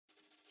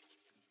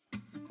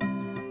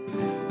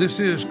This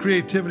is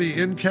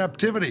Creativity in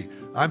Captivity.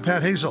 I'm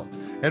Pat Hazel,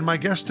 and my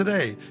guest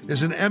today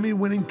is an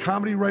Emmy-winning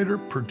comedy writer,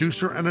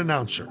 producer, and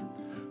announcer,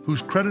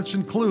 whose credits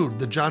include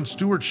The Jon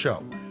Stewart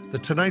Show, The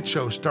Tonight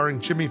Show starring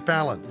Jimmy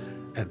Fallon,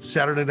 and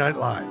Saturday Night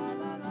Live.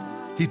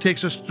 He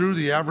takes us through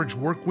the average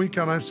work week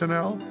on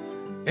SNL,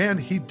 and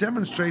he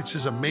demonstrates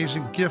his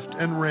amazing gift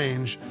and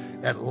range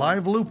at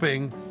live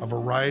looping a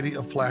variety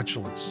of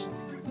flatulence.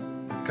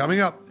 Coming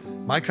up,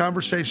 my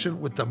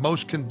conversation with the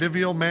most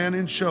convivial man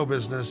in show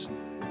business,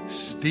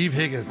 Steve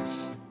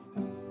Higgins.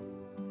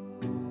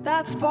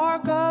 That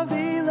spark of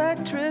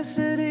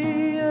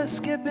electricity, a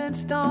skipping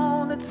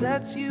stone that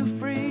sets you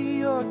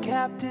free, or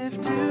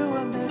captive to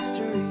a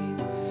mystery,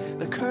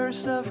 the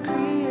curse of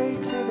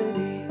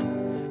creativity.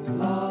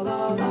 La,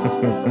 la, la,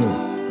 la,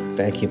 la.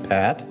 Thank you,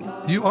 Pat.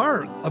 You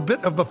are a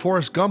bit of a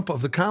Forrest Gump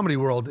of the comedy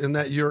world in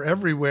that you're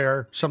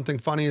everywhere something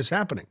funny is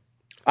happening.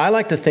 I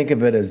like to think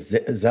of it as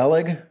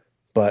Zelig,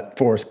 but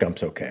Forrest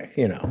Gump's okay,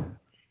 you know.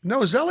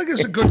 No, Zelig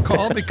is a good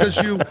call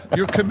because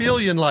you're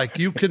chameleon-like.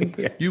 You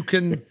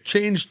can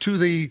change to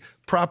the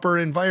proper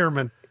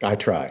environment. I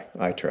try.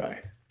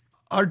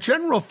 Our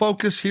general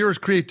focus here is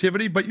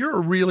creativity, but you're a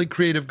really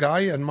creative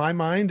guy in my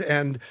mind.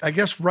 And I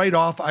guess right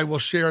off, I will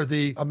share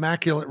the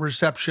immaculate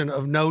reception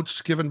of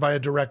notes given by a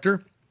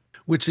director,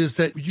 which is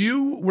that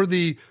you were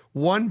the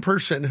one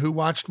person who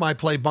watched my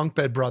play Bunk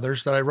Bed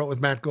Brothers that I wrote with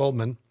Matt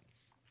Goldman.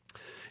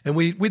 And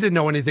we didn't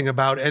know anything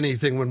about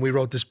anything when we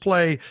wrote this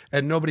play,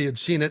 and nobody had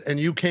seen it. And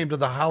you came to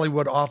the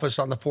Hollywood office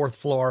on the 4th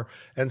floor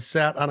and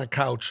sat on a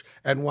couch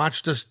and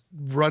watched us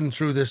run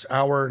through this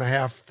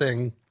hour-and-a-half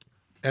thing.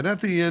 And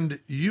at the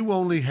end, you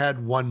only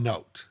had one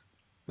note.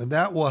 And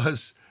that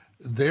was,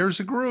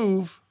 there's a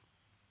groove,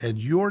 and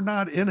you're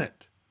not in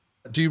it.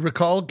 Do you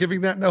recall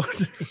giving that note?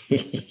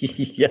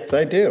 Yes,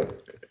 I do.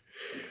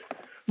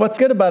 What's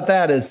good about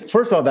that is,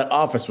 first of all, that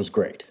office was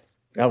great.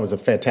 That was a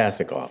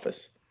fantastic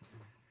office.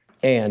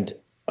 And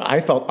I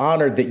felt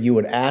honored that you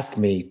would ask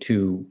me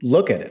to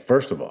look at it,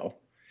 first of all.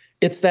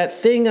 It's that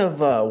thing of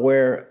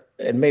where,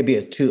 and maybe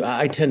it's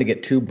I tend to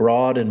get too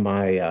broad in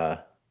my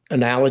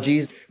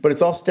analogies, but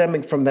it's all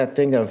stemming from that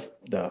thing of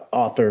the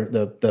author,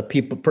 the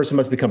person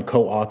must become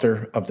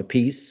co-author of the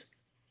piece.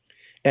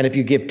 And if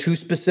you give too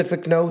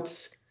specific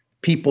notes,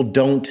 people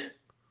don't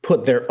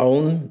put their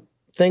own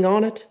thing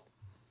on it.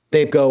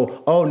 They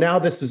go, oh, now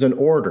this is an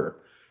order.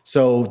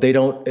 So they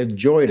don't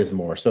enjoy it as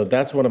more. So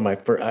that's one of my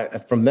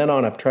first, from then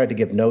on, I've tried to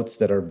give notes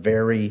that are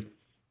very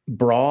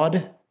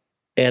broad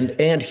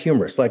and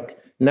humorous. Like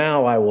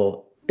now I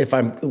will, if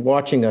I'm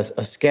watching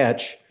a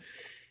sketch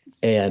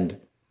and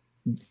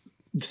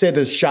say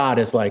the shot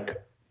is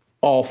like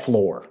all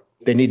floor,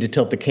 they need to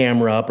tilt the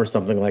camera up or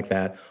something like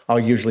that, I'll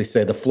usually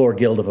say the Floor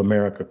Guild of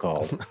America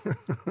called.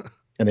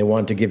 And they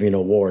wanted to give you an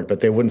award, but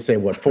they wouldn't say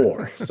what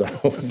for. So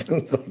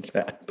things like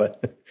that.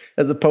 But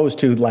as opposed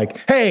to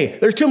like, hey,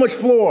 there's too much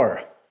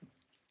floor.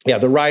 Yeah,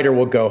 the writer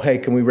will go, hey,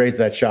 can we raise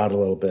that shot a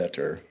little bit?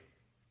 Or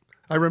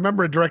I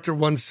remember a director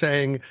once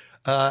saying,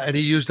 and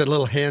he used a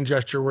little hand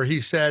gesture where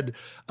he said,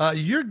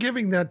 you're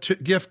giving that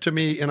gift to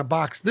me in a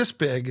box this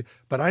big,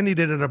 but I need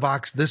it in a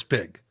box this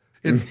big.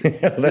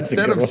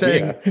 Instead of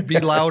saying, be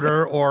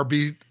louder or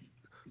be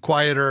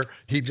quieter,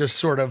 he just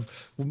sort of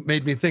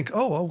made me think,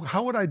 oh,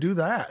 how would I do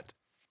that?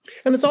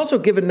 And it's also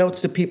giving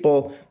notes to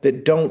people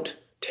that don't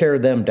tear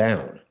them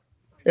down.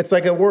 It's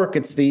like at work,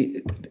 it's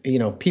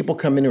people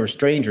come in who are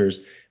strangers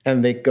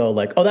and they go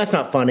like, oh, that's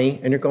not funny.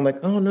 And you're going like,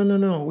 oh,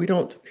 no, we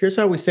don't. Here's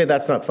how we say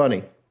that's not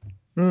funny.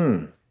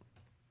 Okay,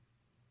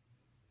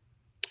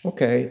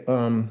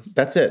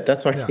 that's it.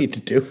 That's what I need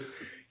to do.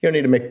 You don't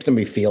need to make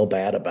somebody feel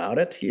bad about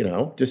it.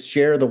 Just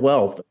share the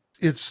wealth.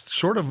 It's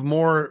sort of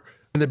more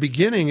in the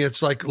beginning,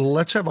 it's like,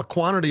 let's have a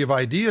quantity of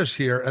ideas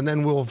here, and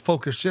then we'll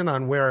focus in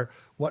on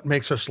what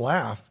makes us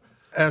laugh.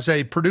 As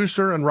a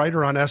producer and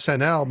writer on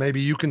SNL, maybe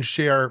you can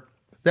share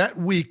that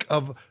week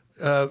of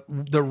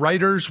the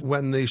writers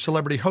when the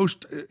celebrity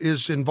host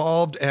is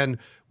involved and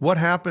what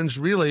happens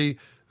really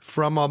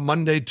from a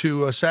Monday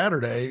to a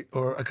Saturday,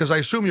 or because I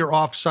assume you're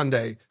off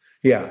Sunday.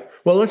 Yeah.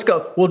 Well, let's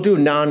go. We'll do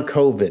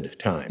non-COVID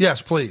time.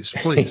 Yes, please.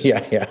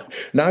 Yeah.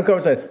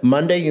 Non-COVID.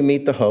 Monday, you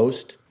meet the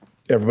host.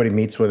 Everybody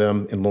meets with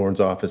him in Lauren's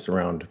office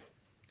around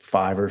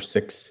 5 or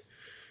 6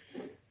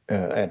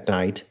 at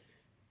night.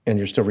 And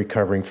you're still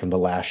recovering from the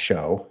last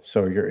show.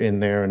 So you're in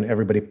there and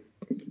everybody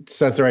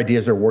says their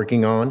ideas they're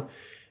working on.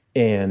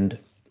 And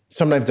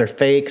sometimes they're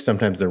fake,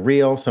 sometimes they're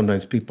real,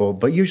 sometimes people,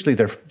 but usually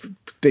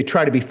they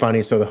try to be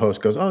funny. So the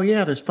host goes, oh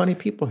yeah, there's funny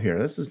people here.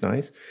 This is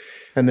nice.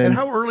 And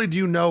how early do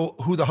you know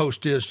who the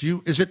host is?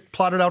 Is it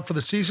plotted out for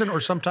the season or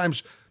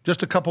sometimes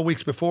just a couple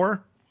weeks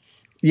before?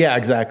 Yeah,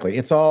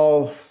 exactly.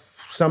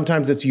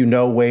 Sometimes it's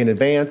way in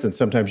advance and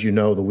sometimes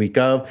the week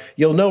of.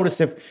 You'll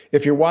notice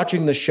if you're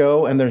watching the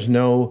show and there's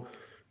no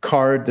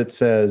card that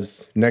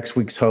says next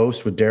week's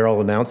host with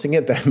Daryl announcing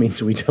it, that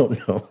means we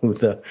don't know who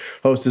the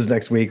host is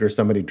next week or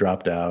somebody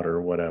dropped out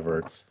or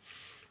whatever.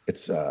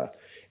 It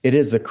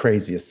is the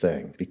craziest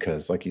thing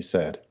because like you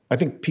said, I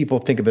think people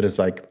think of it as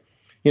like,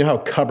 how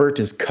cupboard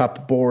is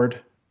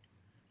cupboard?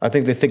 I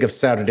think they think of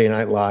Saturday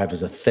Night Live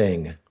as a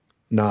thing,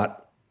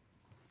 not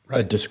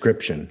a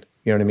description.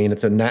 You know what I mean?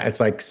 It's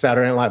like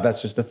Saturday Night Live.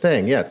 That's just a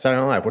thing. Yeah, it's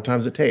Saturday Night Live. What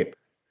time's it tape?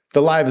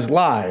 The live is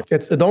live.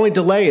 It's the only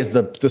delay is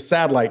the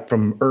satellite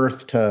from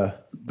Earth to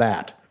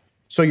that.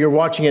 So you're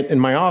watching it in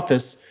my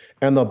office,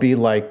 and there'll be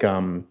like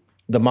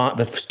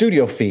the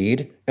studio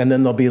feed, and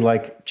then there'll be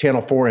like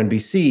Channel 4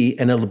 NBC,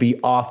 and it'll be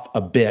off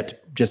a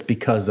bit just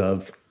because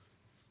of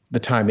the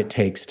time it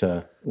takes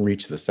to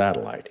reach the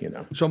satellite. You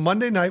know. So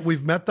Monday night,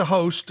 we've met the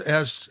host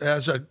as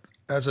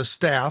a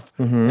staff,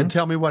 and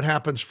tell me what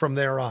happens from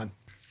there on.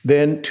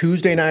 Then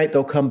Tuesday night,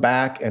 they'll come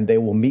back and they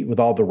will meet with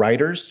all the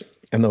writers,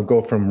 and they'll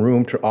go from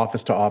room to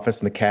office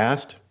in the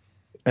cast.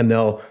 And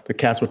the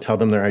cast will tell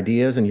them their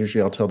ideas, and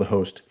usually I'll tell the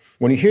host,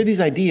 when you hear these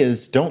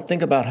ideas, don't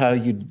think about how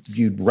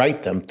you'd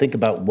write them. Think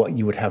about what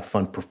you would have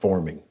fun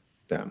performing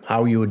them,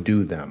 how you would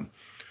do them.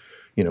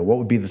 You know, what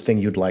would be the thing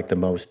you'd like the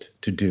most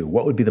to do?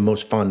 What would be the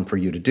most fun for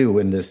you to do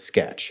in this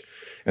sketch?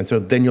 And so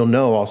then you'll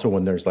know also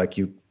when there's like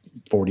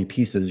 40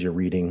 pieces you're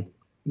reading,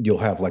 you'll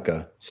have like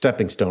a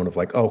stepping stone of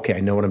like, okay,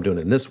 I know what I'm doing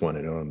in this one.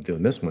 I know what I'm doing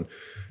in this one. I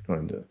know what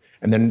I'm doing.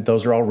 And then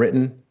those are all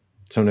written.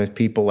 Sometimes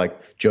people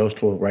like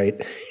Jost will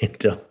write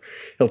until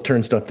he'll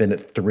turn stuff in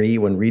at 3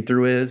 when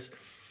read-through is.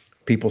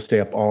 People stay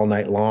up all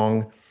night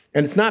long.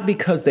 And it's not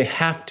because they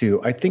have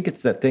to. I think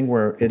it's that thing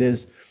where it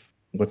is,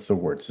 what's the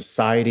word?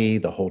 Society,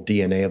 the whole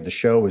DNA of the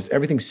show is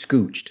everything's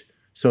scooched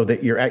so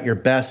that you're at your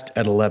best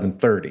at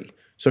 11:30.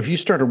 So if you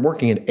started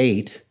working at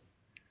 8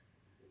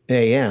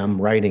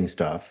 a.m. writing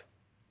stuff,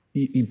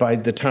 by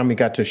the time we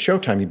got to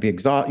showtime, you'd be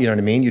exhausted. You know what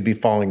I mean? You'd be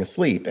falling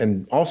asleep.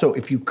 And also,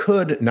 if you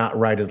could not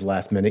write at the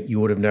last minute, you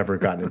would have never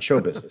gotten in show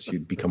business.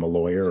 You'd become a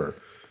lawyer or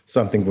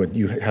something.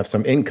 You have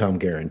some income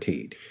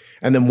guaranteed.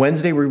 And then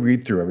Wednesday, we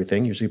read through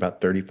everything, usually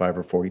about 35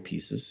 or 40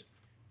 pieces.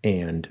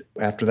 And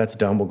after that's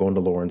done, we'll go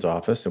into Lauren's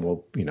office, and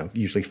we'll,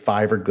 usually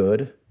 5 are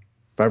good,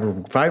 5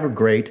 are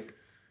great,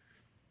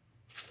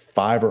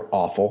 5 are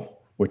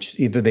awful, which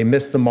either they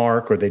missed the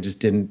mark or they just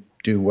didn't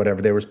do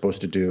whatever they were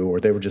supposed to do, or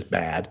they were just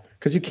bad.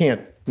 Because you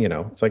can't,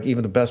 it's like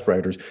even the best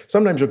writers,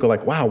 sometimes you'll go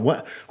like, wow,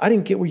 what? I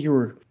didn't get what you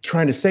were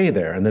trying to say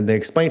there. And then they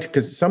explain it,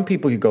 because some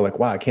people you go like,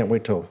 wow, I can't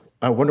wait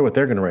I wonder what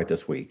they're going to write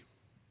this week.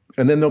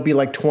 And then there'll be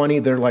like 20,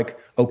 they're like,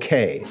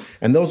 okay.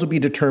 And those will be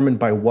determined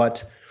by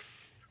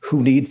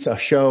who needs a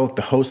show, if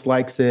the host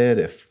likes it,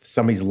 if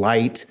somebody's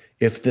light,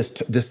 if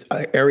this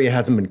area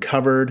hasn't been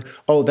covered.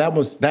 Oh,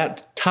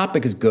 that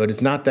topic is good.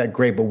 It's not that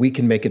great, but we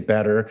can make it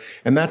better.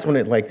 And that's when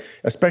it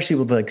especially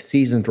with like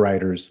seasoned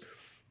writers,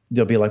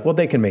 they'll be like, well,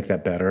 they can make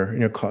that better.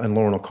 And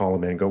Lauren will call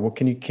them in and go, well,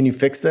 can you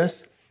fix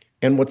this?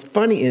 And what's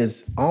funny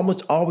is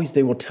almost always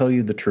they will tell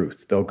you the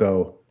truth. They'll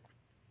go,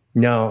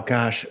 no,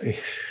 gosh,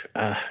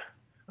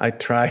 I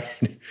tried,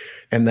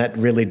 and that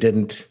really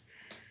didn't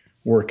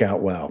work out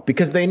well,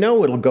 because they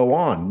know it'll go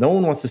on. No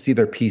one wants to see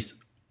their piece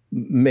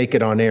make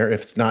it on air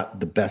if it's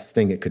not the best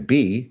thing it could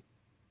be.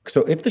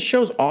 So if the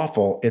show's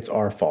awful, it's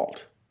our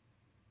fault.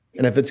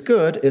 And if it's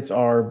good, it's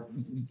our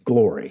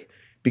glory,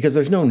 because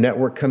there's no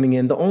network coming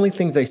in. The only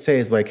things they say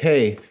is like,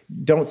 hey,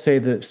 don't say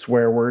the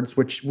swear words,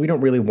 which we don't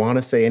really want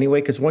to say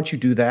anyway, because once you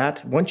do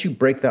that, once you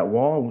break that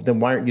wall, then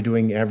why aren't you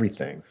doing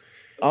everything?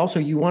 Also,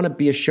 you want to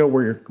be a show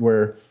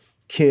where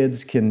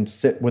kids can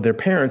sit with their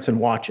parents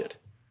and watch it.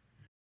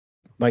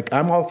 Like,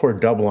 I'm all for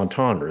double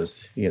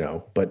entendres,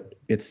 but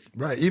it's...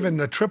 Right, even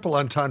a triple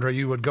entendre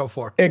you would go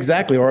for.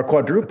 Exactly, or a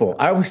quadruple.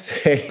 I would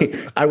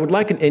say, I would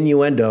like an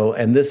innuendo,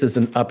 and this is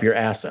an up your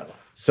asso.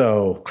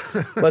 So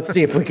let's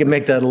see if we can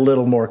make that a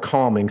little more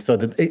calming, so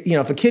that,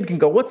 if a kid can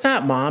go, what's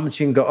that, Mom? And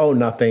she can go, oh,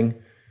 nothing.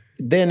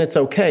 Then it's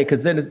okay,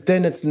 because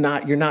then it's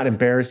not, you're not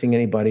embarrassing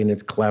anybody, and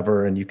it's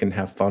clever, and you can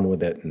have fun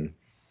with it. And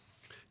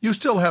you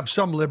still have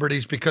some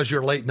liberties because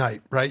you're late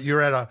night, right?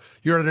 You're at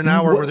an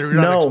hour where you're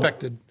not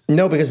expected.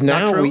 No, because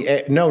now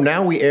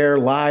we air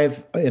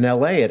live in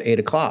LA at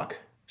 8:00.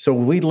 So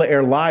we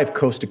air live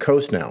coast to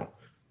coast now.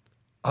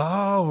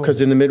 Oh, because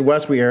in the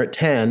Midwest we air at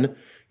 10.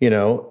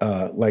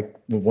 Like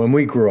when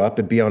we grew up,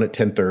 it'd be on at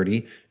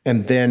 10:30,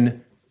 and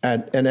then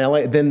in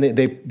LA, then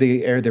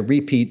they air the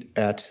repeat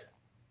at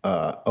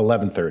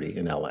 11:30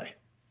 in LA.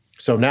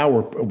 So now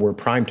we're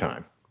prime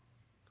time.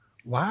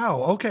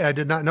 Wow. Okay, I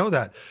did not know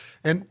that.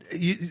 And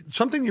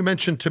something you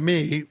mentioned to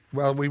me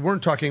while we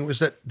weren't talking was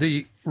that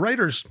the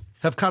writers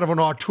have kind of an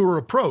auteur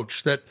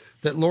approach, that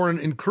Lauren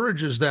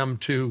encourages them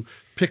to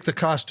pick the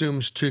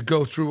costumes, to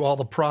go through all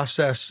the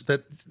process,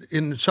 that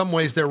in some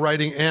ways they're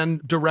writing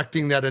and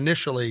directing that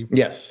initially.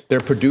 Yes, they're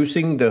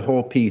producing the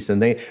whole piece,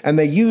 and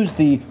they use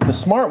the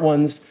smart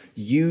ones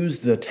use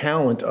the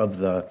talent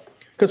of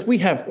because we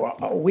have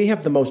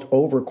the most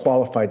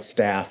overqualified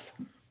staff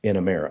in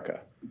America.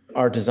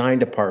 Our design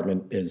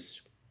department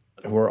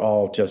we're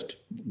all just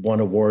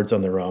won awards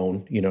on their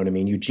own. You know what I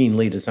mean? Eugene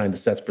Lee designed the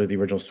sets for the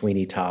original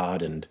Sweeney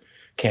Todd and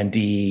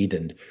Candide,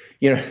 and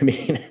you know what I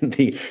mean? And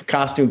the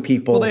costume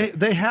people. Well,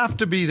 they have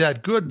to be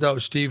that good, though,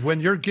 Steve, when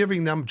you're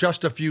giving them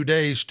just a few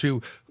days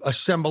to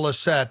assemble a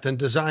set and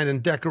design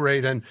and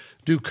decorate and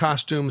do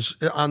costumes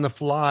on the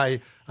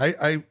fly.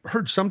 I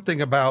heard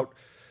something about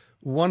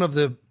one of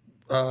the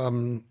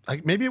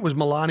maybe it was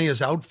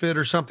Melania's outfit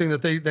or something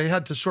that they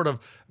had to sort of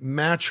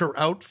match her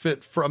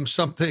outfit from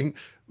something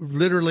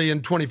literally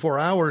in 24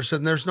 hours,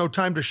 and there's no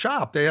time to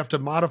shop. They have to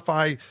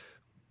modify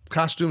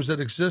costumes that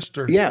exist.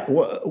 Or Yeah,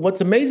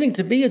 what's amazing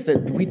to me is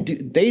that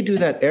they do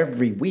that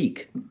every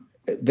week.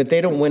 That they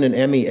don't win an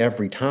Emmy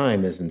every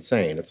time is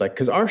insane. It's like,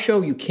 because our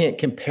show, you can't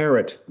compare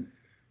it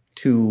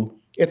to,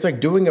 it's like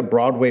doing a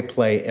Broadway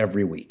play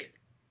every week.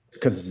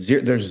 Because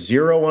there's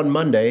 0 on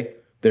Monday,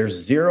 there's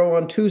 0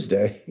 on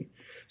Tuesday.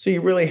 So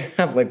you really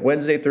have like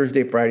Wednesday,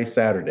 Thursday, Friday,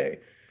 Saturday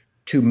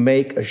to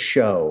make a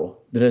show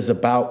that is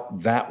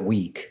about that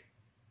week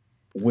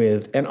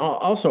with, and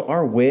also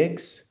our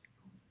wigs.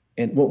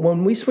 And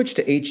when we switched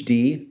to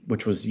HD,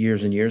 which was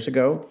years and years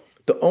ago,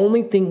 the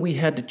only thing we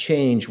had to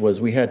change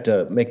was we had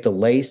to make the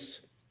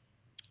lace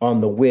on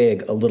the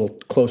wig a little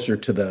closer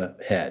to the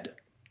head.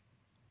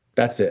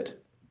 That's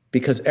it.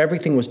 Because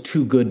everything was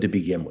too good to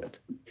begin with.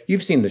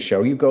 You've seen the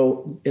show. You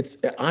go,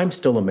 I'm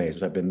still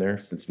amazed. I've been there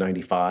since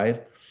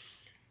 95.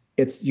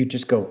 You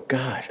just go,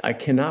 gosh, I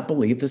cannot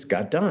believe this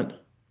got done.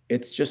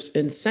 It's just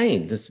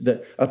insane.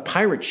 A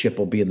pirate ship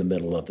will be in the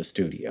middle of the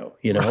studio.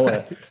 You know,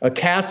 right. a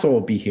castle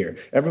will be here.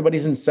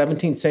 Everybody's in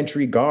 17th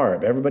century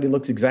garb. Everybody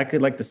looks exactly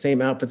like the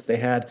same outfits they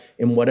had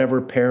in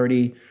whatever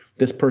parody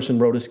this person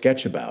wrote a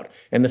sketch about.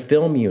 And the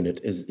film unit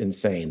is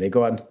insane. They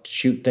go out and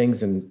shoot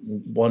things in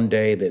one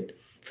day that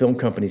film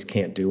companies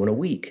can't do in a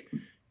week.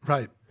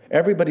 Right.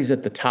 Everybody's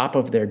at the top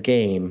of their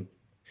game.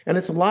 And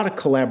it's a lot of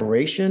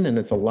collaboration, and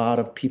it's a lot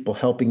of people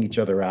helping each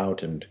other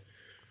out and,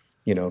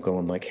 you know,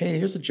 going like, hey,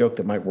 here's a joke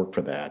that might work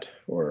for that.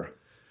 Or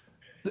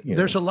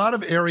there's a lot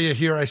of area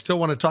here I still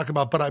want to talk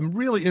about, but I'm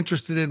really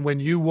interested in when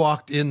you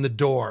walked in the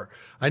door.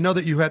 I know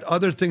that you had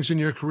other things in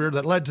your career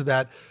that led to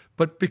that,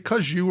 but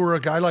because you were a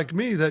guy like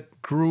me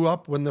that grew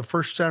up when the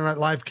first Saturday Night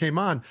Live came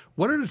on,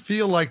 what did it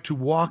feel like to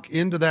walk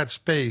into that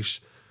space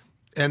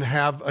and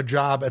have a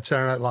job at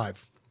Saturday Night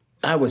Live?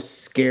 I was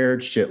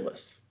scared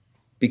shitless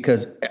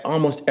because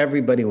almost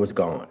everybody was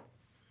gone.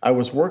 I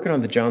was working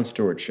on the Jon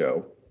Stewart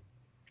Show,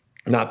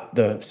 not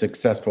the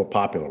successful,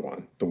 popular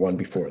one, the one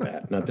before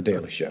that, not the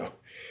Daily Show.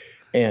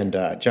 And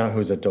John,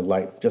 who's a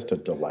delight, just a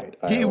delight.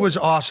 He was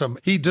awesome.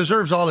 He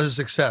deserves all his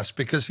success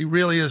because he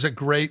really is a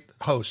great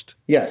host.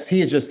 Yes,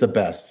 he is just the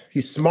best.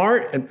 He's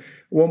smart. And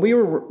when we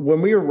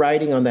were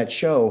writing on that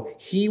show,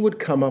 he would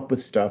come up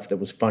with stuff that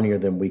was funnier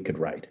than we could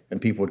write. And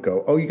people would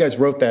go, oh, you guys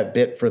wrote that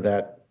bit for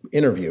that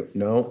interview.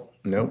 No,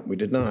 we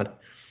did not.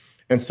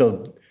 And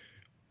so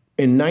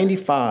in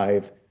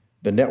 95,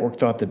 the network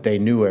thought that they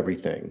knew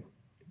everything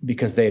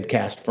because they had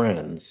cast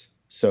Friends.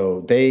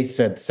 So they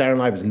said, Saturday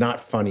Night Live is not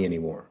funny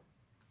anymore.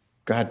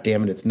 God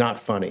damn it, it's not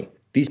funny.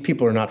 These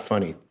people are not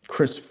funny.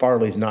 Chris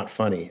Farley's not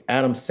funny.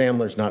 Adam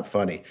Sandler's not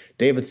funny.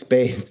 David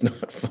Spade's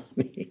not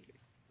funny.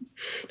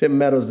 Tim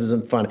Meadows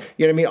isn't funny.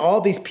 You know what I mean? All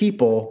these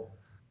people,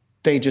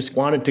 they just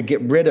wanted to get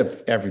rid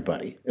of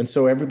everybody. And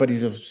so everybody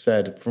just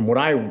said, from what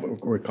I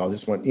recall,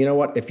 just went, you know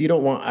what? If you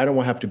don't want, I don't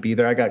want to have to be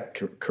there. I got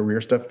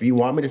career stuff. If you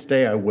want me to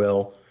stay, I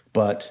will.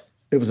 But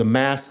it was a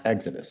mass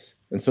exodus.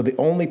 And so the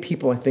only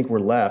people I think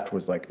were left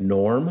was like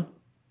Norm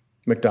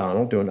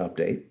Macdonald doing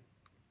Update,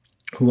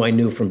 who I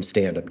knew from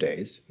stand-up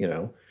days, you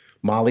know.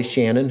 Molly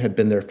Shannon had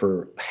been there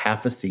for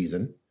half a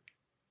season.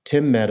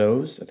 Tim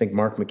Meadows, I think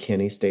Mark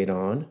McKinney stayed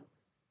on.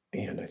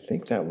 And I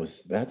think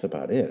that's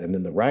about it. And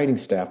then the writing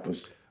staff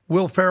was...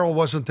 Will Ferrell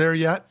wasn't there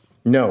yet?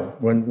 No.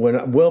 When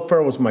Will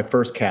Ferrell was my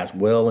first cast,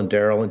 Will and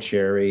Daryl and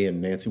Sherry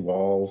and Nancy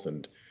Walls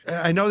and...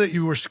 I know that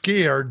you were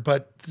scared,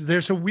 but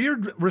there's a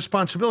weird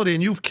responsibility,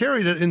 and you've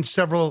carried it in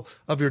several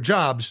of your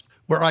jobs,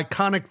 where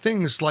iconic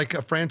things like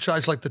a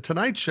franchise like The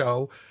Tonight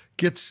Show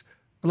gets...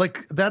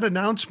 Like that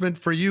announcement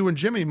for you and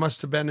Jimmy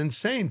must have been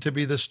insane to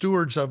be the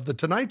stewards of The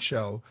Tonight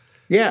Show.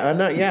 Yeah,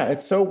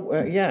 it's so,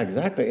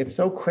 exactly. It's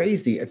so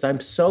crazy.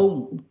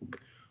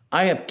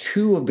 I have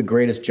two of the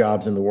greatest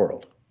jobs in the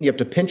world. You have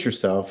to pinch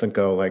yourself and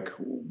go like,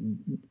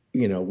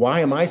 you know,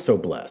 why am I so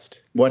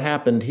blessed? What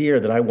happened here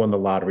that I won the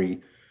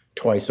lottery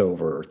twice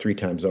over or 3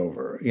 times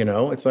over? You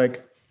know, it's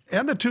like.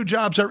 And the two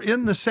jobs are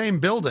in the same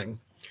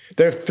building.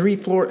 They're 3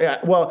 floors.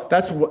 Well,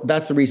 that's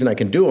the reason I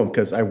can do them,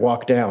 because I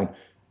walk down.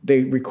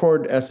 They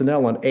record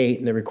SNL on 8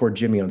 and they record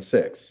Jimmy on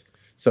 6.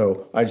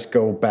 So I just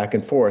go back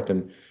and forth,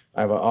 and I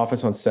have an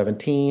office on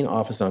 17,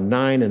 office on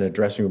 9, and a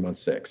dressing room on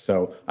 6.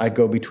 So I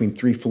go between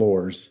 3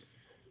 floors.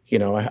 You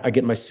know, I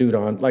get my suit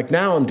on. Like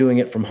now I'm doing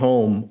it from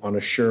home on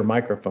a Shure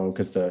microphone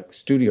because the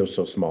studio's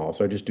so small.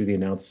 So I just do the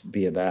announce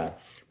via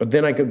that. But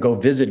then I could go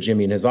visit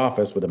Jimmy in his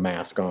office with a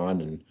mask on,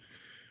 and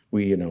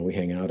we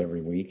hang out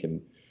every week.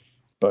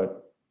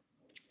 But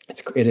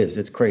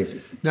it's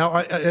crazy. Now,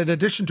 in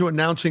addition to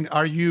announcing,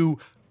 are you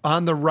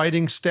on the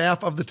writing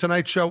staff of The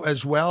Tonight Show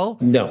as well?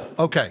 No.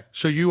 Okay.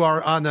 So you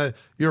are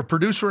you're a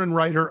producer and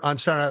writer on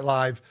Saturday Night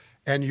Live,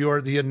 and you're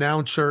the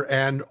announcer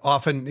and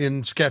often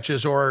in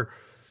sketches or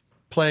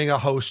playing a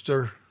host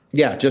or...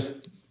 Yeah,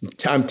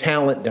 I'm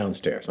talent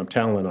downstairs. I'm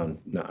talent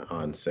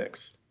on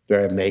 6. There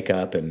I have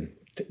makeup and,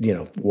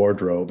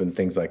 wardrobe and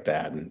things like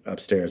that. And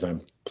upstairs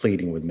I'm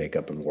pleading with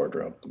makeup and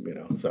wardrobe,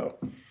 so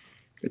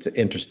It's an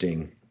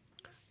interesting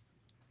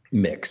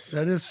mix.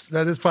 That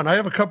is fun. I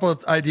have a couple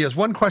of ideas.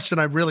 One question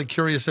I'm really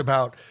curious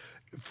about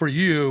for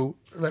you,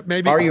 that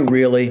maybe Are you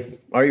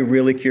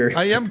really curious?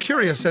 I am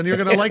curious, and you're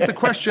going to like the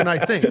question, I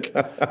think.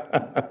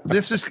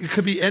 It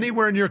could be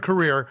anywhere in your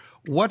career.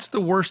 What's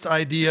the worst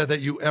idea that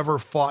you ever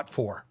fought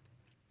for?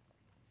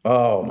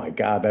 Oh my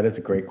God, that is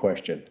a great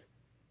question.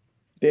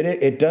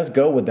 It does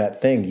go with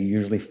that thing. You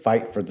usually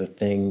fight for the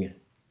thing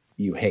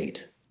you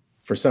hate.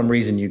 For some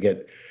reason,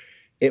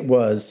 it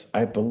was,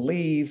 I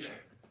believe,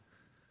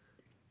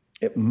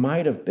 it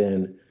might have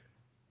been,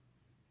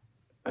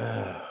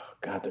 oh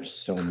God, there's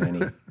so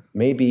many.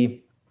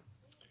 Maybe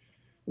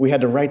we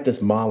had to write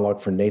this monologue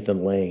for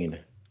Nathan Lane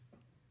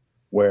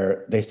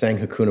where they sang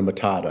Hakuna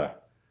Matata.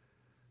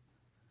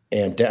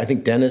 And I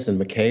think Dennis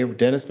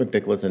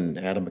McNicholas and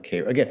Adam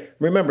McKay. Again,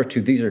 remember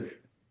too,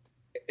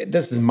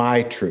 this is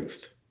my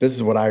truth. This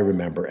is what I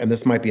remember. And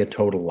this might be a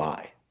total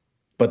lie,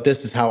 but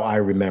this is how I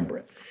remember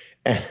it.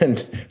 And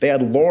they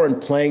had Lauren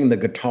playing the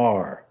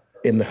guitar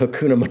in the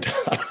Hakuna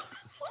Matata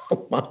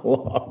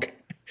monologue.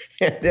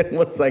 And it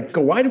was like,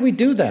 why did we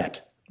do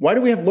that? Why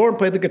do we have Lauren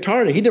play the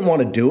guitar? He didn't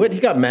want to do it. He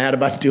got mad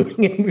about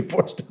doing it. We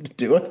forced him to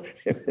do it.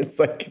 And it's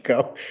like,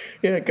 come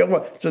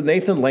on. So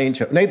Nathan Lane,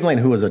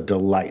 who was a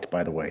delight,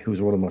 by the way,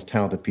 who's one of the most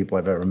talented people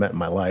I've ever met in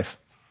my life,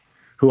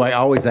 who I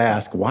always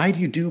ask, why do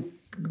you do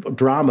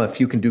drama if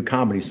you can do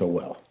comedy so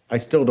well? I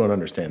still don't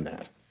understand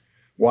that.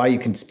 Why you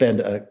can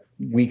spend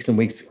weeks and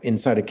weeks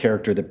inside a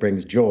character that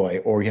brings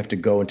joy, or you have to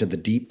go into the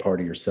deep part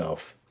of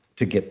yourself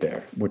to get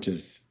there, which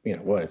is,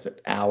 what is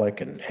it?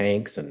 Alec and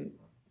Hanks and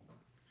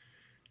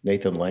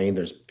Nathan Lane.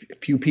 There's a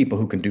few people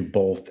who can do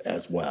both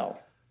as well,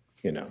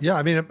 Yeah,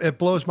 I mean, it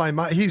blows my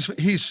mind.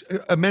 He's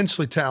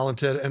immensely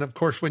talented. And of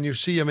course, when you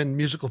see him in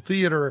musical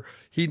theater,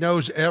 he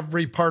knows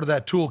every part of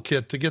that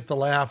toolkit to get the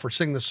laugh or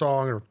sing the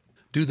song or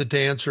do the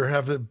dance or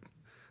have the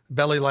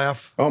belly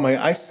laugh. Oh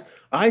my,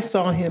 I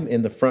saw him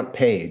in the Front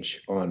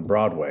Page on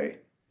Broadway.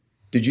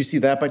 Did you see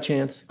that by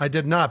chance? I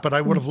did not, but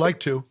I would have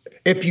liked to.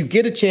 If you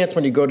get a chance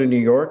when you go to New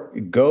York,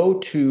 go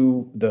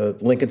to the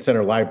Lincoln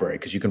Center Library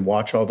because you can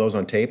watch all those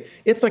on tape.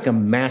 It's like a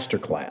master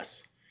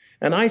class.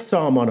 And I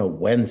saw him on a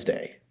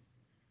Wednesday,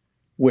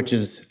 which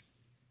is,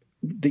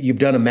 you've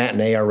done a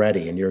matinee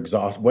already and you're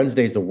exhausted.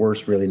 Wednesday's the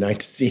worst really night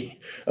to see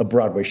a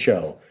Broadway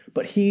show.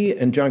 But he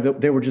and John,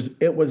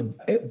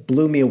 it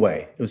blew me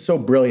away. It was so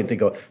brilliant to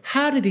go,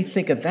 how did he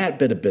think of that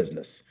bit of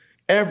business?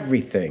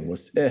 Everything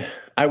was,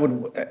 I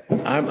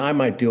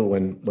might do it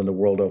when the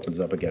world opens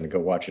up again and go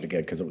watch it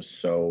again because it was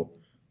so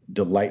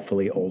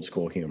delightfully old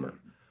school humor.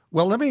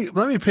 Well, let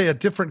me pay a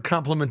different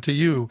compliment to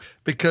you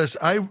because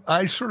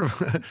I sort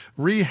of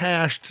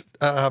rehashed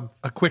a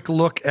quick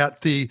look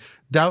at the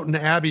Downton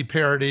Abbey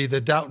parody,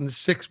 the Downton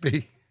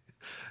Sixby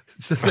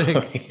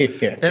thing.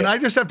 Yeah. And I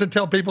just have to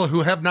tell people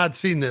who have not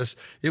seen this,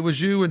 it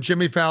was you and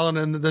Jimmy Fallon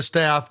and the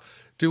staff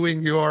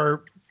doing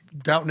your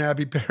Downton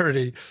Abbey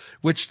parody,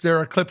 which there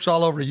are clips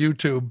all over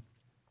YouTube.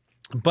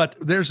 But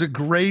there's a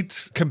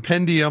great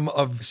compendium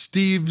of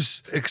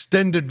Steve's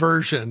extended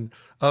version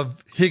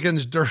of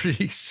Higgins'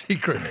 dirty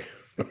secret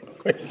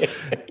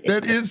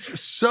that is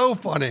so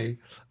funny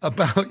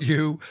about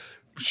you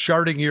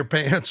sharding your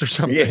pants or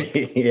something.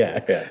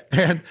 Yeah.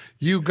 And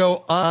you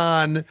go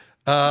on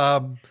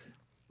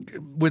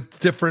with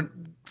different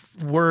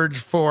words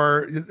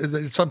for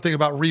something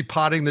about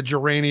repotting the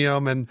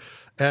geranium and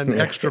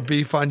extra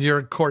beef on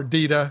your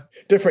cordita.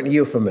 Different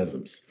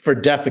euphemisms for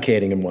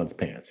defecating in one's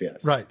pants,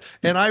 yes. Right.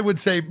 And I would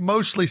say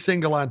mostly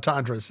single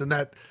entendres in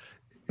that.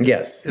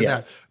 Yes.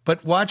 That.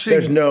 But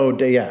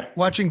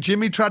watching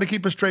Jimmy try to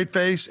keep a straight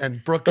face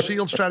and Brooke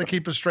Shields try to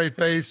keep a straight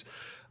face.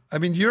 I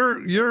mean, you're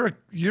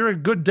a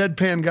good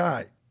deadpan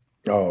guy.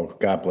 Oh,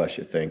 God bless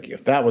you. Thank you.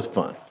 That was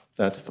fun.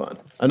 That's fun.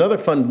 Another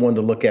fun one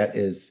to look at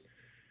is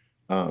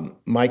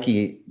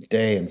Mikey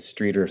Day and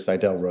Streeter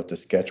Seidel wrote the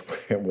sketch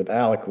with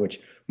Alec, which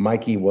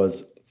Mikey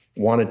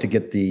wanted to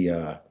get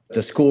the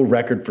school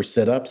record for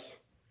sit-ups,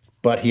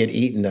 but he had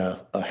eaten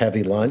a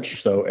heavy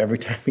lunch. So every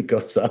time he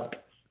goes up,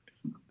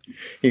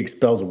 he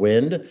expels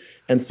wind.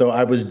 And so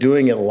I was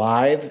doing it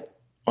live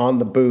on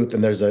the booth,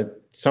 and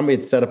somebody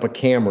had set up a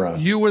camera.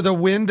 You were the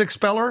wind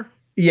expeller?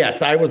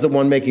 Yes, I was the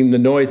one making the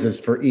noises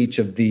for each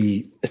of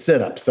the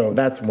sit-ups. So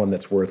that's one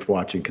that's worth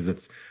watching because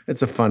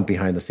it's a fun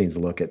behind-the-scenes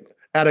look at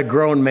a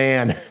grown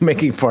man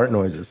making fart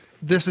noises.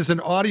 This is an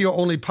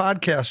audio-only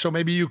podcast, so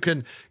maybe you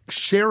can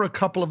share a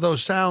couple of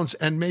those sounds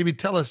and maybe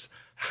tell us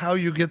how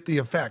you get the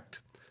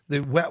effect, the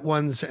wet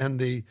ones and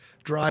the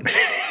dry.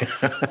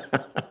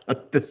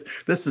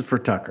 This is for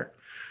Tucker.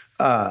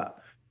 By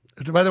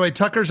the way,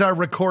 Tucker's our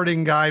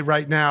recording guy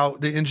right now,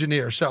 the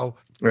engineer. So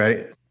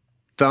ready?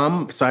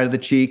 Thumb, side of the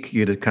cheek,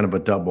 you did kind of a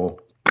double.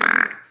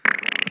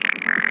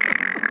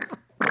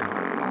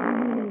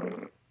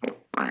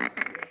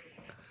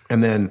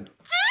 And then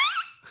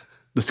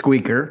the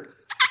squeaker,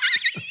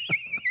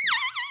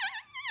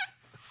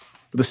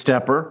 the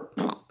stepper,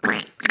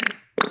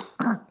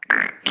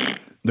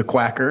 the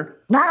quacker,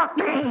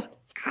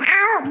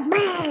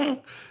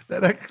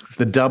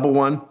 the double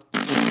one.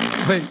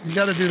 Wait, you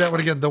got to do that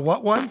one again. The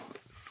what one?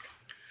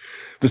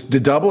 The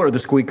double or the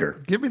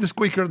squeaker? Give me the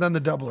squeaker, then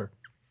the doubler.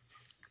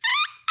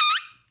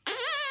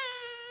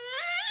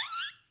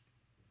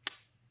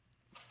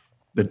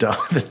 The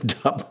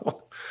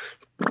double.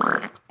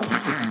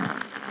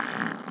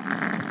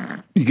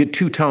 You get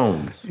two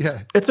tones. Yeah.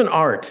 It's an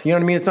art. You know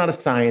what I mean? It's not a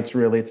science,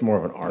 really. It's more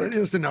of an art. It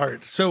is an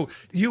art. So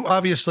you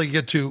obviously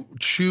get to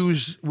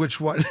choose which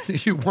one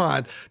you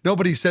want.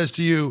 Nobody says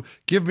to you,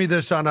 give me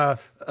this on a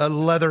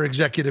leather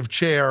executive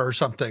chair or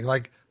something.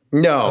 Like,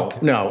 No.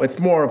 It's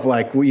more of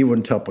like, well, you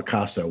wouldn't tell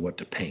Picasso what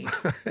to paint.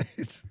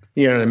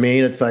 You know what I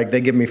mean? It's like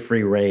they give me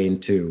free reign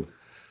to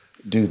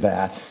do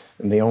that.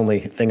 And the only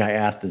thing I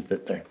asked is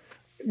that they're...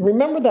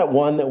 Remember that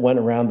one that went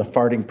around, the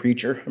farting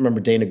preacher? I remember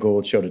Dana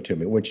Gould showed it to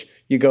me, which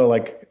you go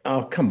like,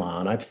 oh, come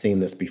on, I've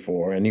seen this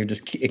before. And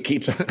it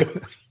keeps on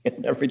going.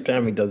 And every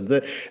time he does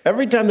this,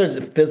 every time there's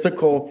a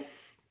physical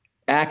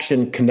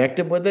action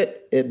connected with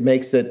it, it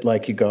makes it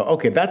like you go,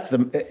 okay, it's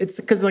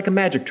because it's like a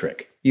magic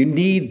trick. You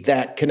need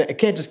that, it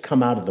can't just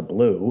come out of the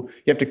blue.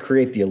 You have to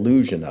create the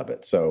illusion of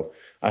it. So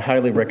I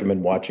highly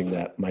recommend watching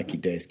that Mikey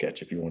Day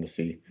sketch if you want to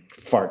see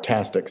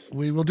fartastics.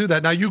 we will do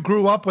that. Now, you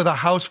grew up with a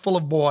house full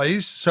of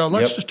boys. So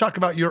let's just talk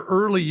about your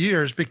early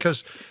years,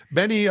 because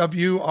many of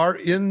you are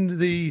in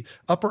the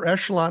upper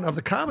echelon of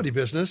the comedy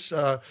business.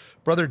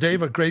 Brother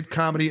Dave, a great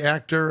comedy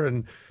actor,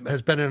 and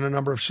has been in a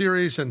number of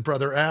series, and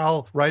Brother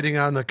Al, writing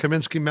on the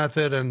Kaminsky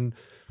Method and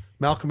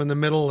Malcolm in the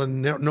Middle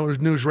and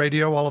News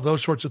Radio, all of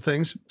those sorts of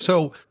things.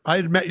 So I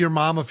had met your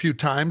mom a few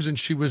times, and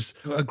she was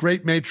a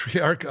great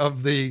matriarch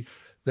of the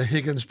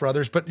Higgins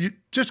brothers. But you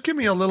just give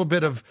me a little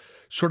bit of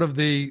sort of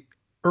the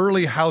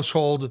early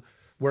household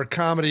where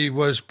comedy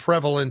was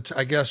prevalent,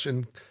 I guess,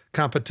 in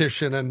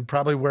competition, and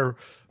probably where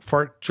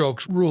fart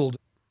jokes ruled.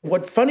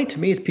 What's funny to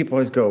me is people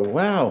always go,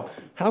 wow,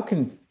 how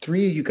can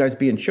three of you guys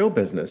be in show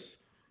business?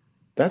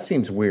 That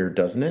seems weird,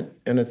 doesn't it?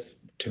 And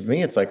to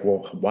me, it's like,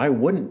 well, why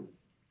wouldn't?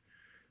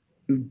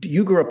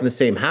 You grew up in the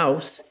same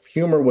house.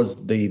 Humor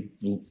was the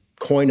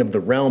coin of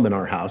the realm in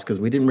our house because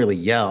we didn't really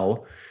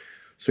yell.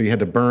 So you had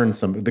to burn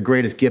the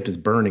greatest gift is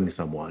burning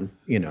someone.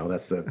 You know,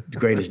 that's the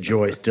greatest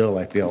joy still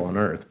I feel on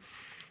earth.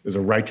 There's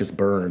a righteous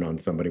burn on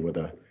somebody with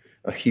a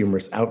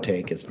humorous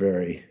outtake.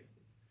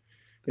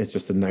 It's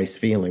just a nice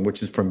feeling,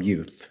 which is from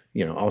youth.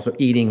 You know, also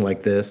eating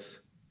like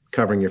this,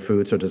 covering your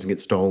food so it doesn't get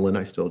stolen.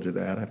 I still do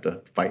that. I have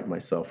to fight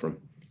myself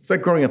it's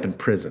like growing up in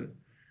prison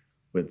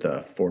with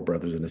 4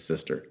 brothers and a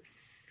sister.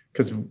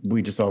 Because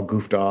we just all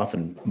goofed off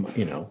and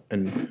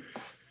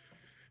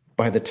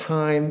by the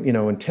time, in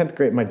 10th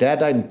grade, my dad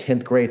died in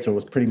 10th grade, so it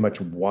was pretty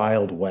much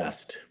Wild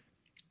West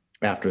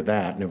after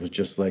that. And it was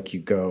just like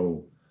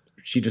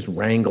she just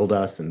wrangled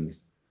us and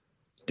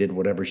did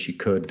whatever she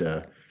could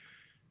to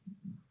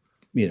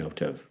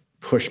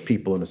push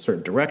people in a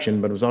certain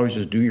direction. But it was always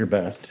just do your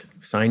best,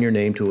 sign your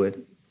name to it,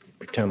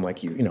 pretend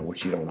like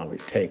which you don't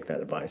always take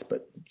that advice,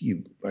 but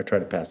I try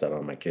to pass that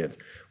on to my kids.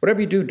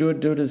 Whatever you do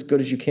it as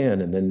good as you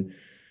can. And then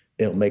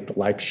it'll make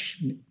life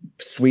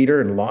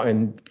sweeter and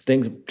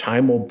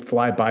time will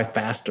fly by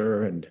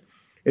faster. And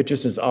it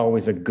just is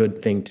always a good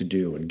thing to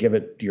do and give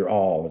it your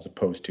all, as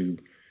opposed to,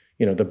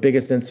 the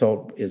biggest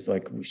insult is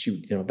like,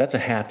 that's a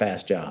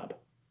half-assed job.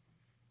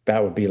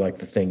 That would be like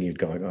the thing you'd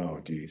go like,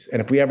 oh, geez.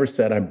 And if we ever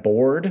said, I'm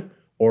bored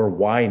or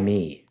why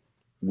me,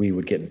 we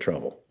would get in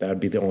trouble. That would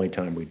be the only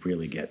time we'd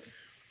really get,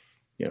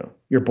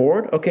 you're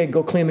bored? Okay,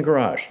 go clean the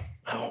garage.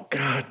 Oh,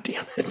 God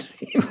damn it.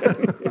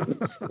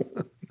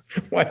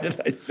 Why did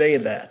I say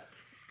that?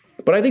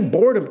 But I think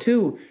boredom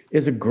too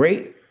is the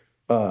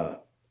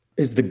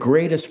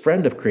greatest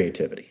friend of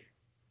creativity,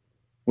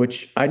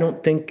 which I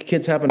don't think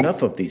kids have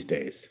enough of these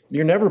days.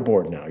 You're never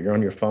bored now. You're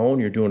on your phone,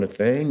 you're doing a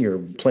thing, you're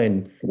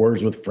playing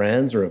Words with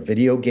Friends or a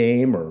video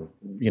game or,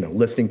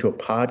 listening to a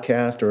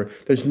podcast, or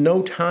there's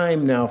no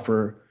time now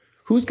for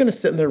who's going to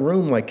sit in their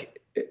room like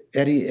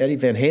Eddie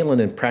Van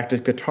Halen and practice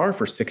guitar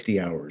for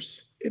 60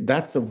 hours.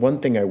 That's the one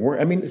thing I worry.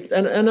 I mean,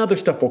 and other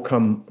stuff will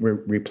come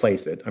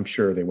replace it. I'm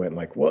sure they went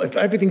like, well, if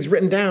everything's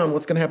written down,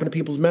 what's going to happen to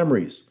people's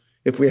memories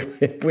if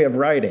we have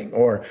writing,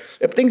 or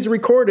if things are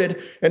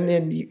recorded and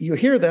then you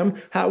hear them?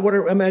 What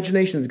are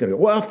imaginations going to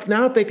go? Well,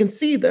 now if they can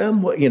see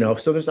them,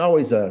 So there's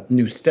always a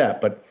new step.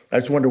 But I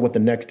just wonder what the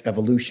next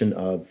evolution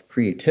of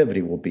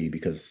creativity will be,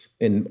 because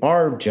in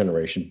our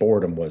generation,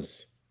 boredom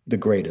was the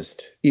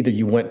greatest. Either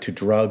you went to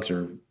drugs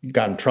or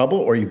got in trouble,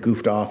 or you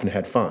goofed off and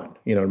had fun.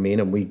 You know what I mean?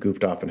 And we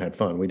goofed off and had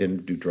fun. We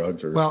didn't do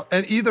drugs or... Well,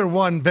 and either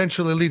one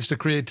eventually leads to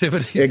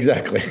creativity.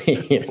 Exactly.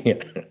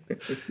 Yeah.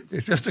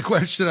 It's just a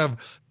question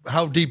of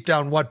how deep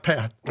down what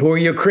path. Who are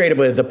you creative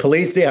with? The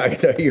police? Yeah.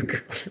 Are you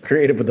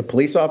creative with the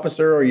police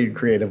officer, or are you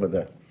creative with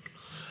the...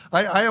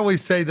 I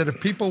always say that if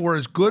people were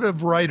as good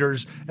of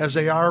writers as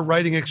they are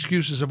writing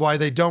excuses of why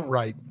they don't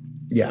write.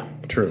 Yeah,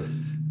 true.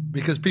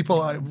 Because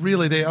people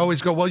they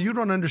always go, well, you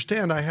don't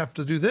understand. I have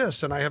to do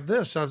this and I have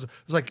this. And it's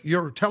like,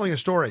 you're telling a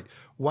story.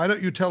 Why don't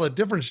you tell a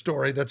different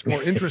story that's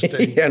more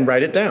interesting? Yeah, and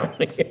write it down.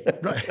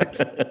 Right.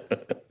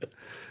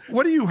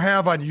 What do you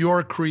have on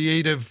your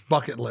creative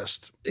bucket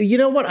list? You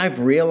know what I've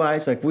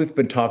realized? Like, we've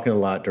been talking a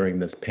lot during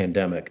this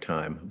pandemic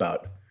time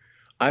about,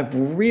 I've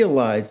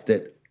realized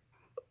that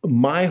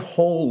my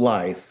whole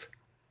life,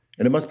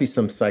 and it must be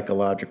some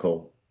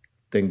psychological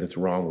thing that's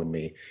wrong with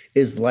me,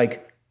 is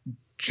like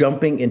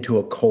jumping into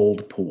a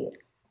cold pool.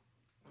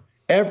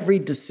 Every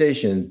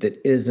decision that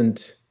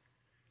isn't,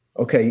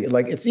 okay,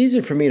 like it's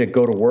easier for me to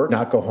go to work,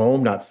 not go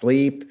home, not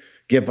sleep,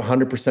 give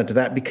 100% to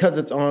that because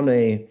it's on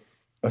a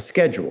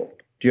schedule.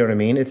 Do you know what I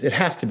mean? It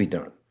has to be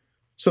done.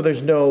 So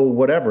there's no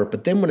whatever.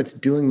 But then when it's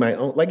doing my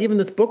own, like even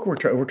this book we're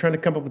trying to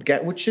come up with,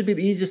 which should be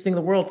the easiest thing in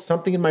the world,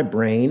 something in my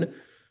brain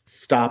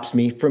stops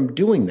me from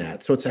doing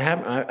that. So it's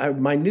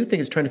my new thing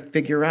is trying to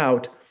figure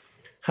out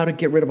how to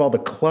get rid of all the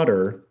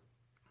clutter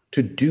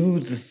to do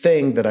the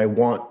thing that I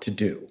want to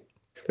do.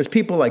 There's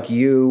people like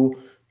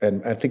you,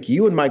 and I think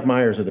you and Mike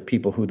Myers are the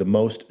people who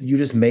you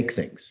just make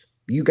things.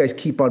 You guys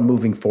keep on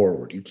moving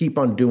forward. You keep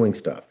on doing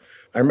stuff.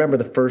 I remember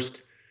the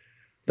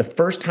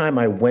first time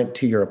I went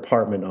to your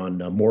apartment on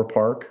Moore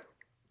Park,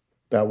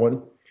 that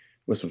one,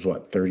 this was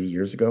what, 30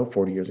 years ago,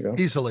 40 years ago?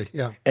 Easily,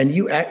 yeah. And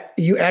you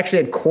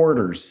actually had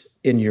quarters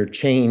in your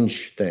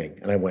change thing.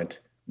 And I went,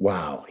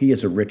 wow, he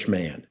is a rich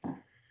man.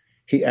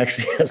 He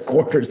actually has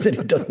quarters that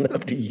he doesn't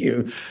have to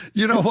use.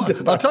 You know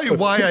what? I'll tell you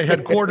why I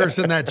had quarters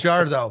in that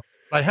jar, though.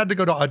 I had to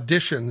go to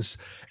auditions,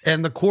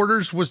 and the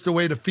quarters was the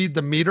way to feed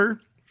the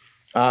meter.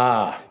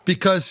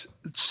 Because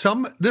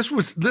this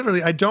was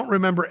literally, I don't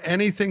remember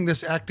anything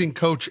this acting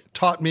coach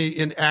taught me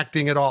in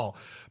acting at all.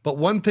 But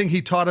one thing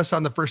he taught us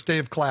on the first day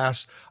of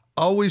class,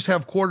 always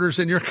have quarters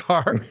in your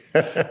car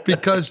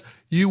because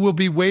you will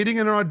be waiting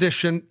in an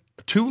audition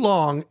too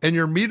long and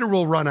your meter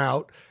will run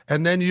out,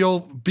 and then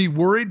you'll be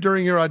worried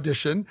during your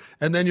audition,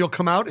 and then you'll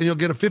come out and you'll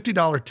get a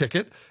 $50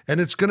 ticket,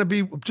 and it's going to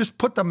be just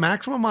put the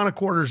maximum amount of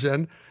quarters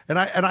in. And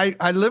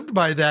I lived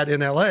by that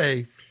in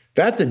LA.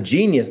 That's a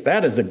genius.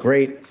 That is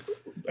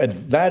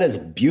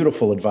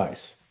beautiful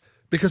advice.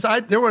 Because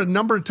there were a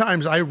number of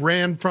times I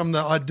ran from the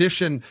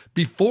audition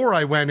before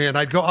I went in.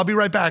 I'd go, I'll be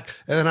right back.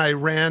 And then I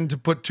ran to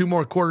put 2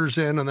 more quarters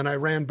in, and then I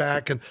ran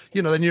back. And,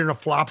 then you're in a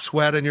flop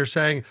sweat and you're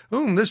saying,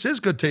 this is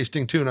good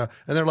tasting tuna.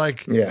 And they're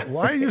like,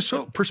 why are you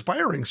so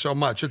perspiring so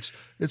much?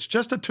 It's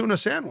just a tuna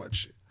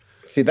sandwich.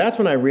 See, that's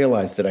when I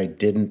realized that I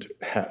didn't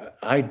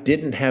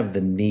have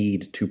the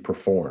need to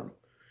perform.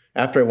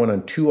 After I went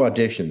on 2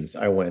 auditions,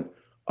 I went,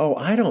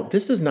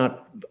 this is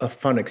not a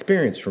fun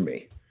experience for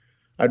me.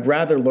 I'd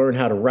rather learn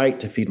how to write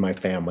to feed my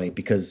family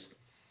because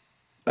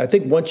I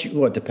think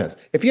it depends.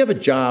 If you have a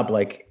job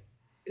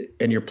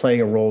and you're playing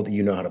a role that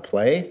you know how to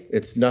play,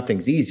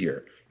 nothing's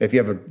easier. If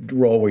you have a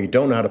role where you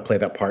don't know how to play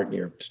that part and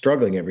you're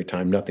struggling every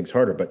time, nothing's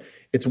harder. But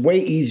it's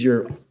way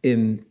easier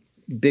in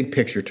big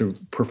picture to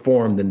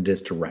perform than it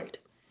is to write.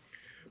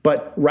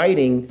 But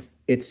writing,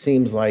 it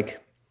seems like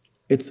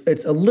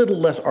it's a little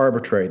less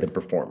arbitrary than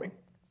performing.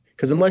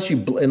 Because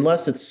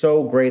unless it's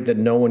so great that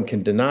no one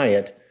can deny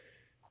it,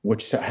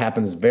 which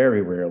happens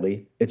very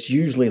rarely, it's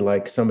usually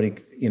like somebody,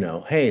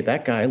 hey,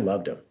 that guy, I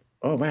loved him.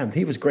 Oh man,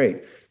 he was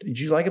great. Did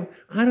you like him?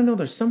 I don't know.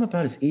 There's something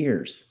about his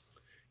ears.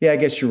 Yeah, I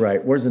guess you're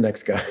right. Where's the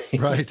next guy?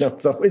 Right.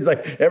 It's always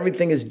like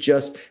everything is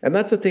just, and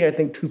that's the thing I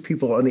think two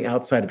people on the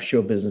outside of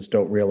show business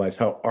don't realize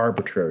how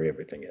arbitrary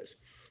everything is.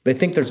 They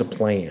think there's a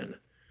plan.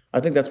 I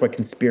think that's why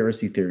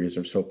conspiracy theories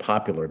are so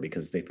popular,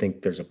 because they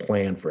think there's a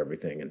plan for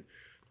everything. And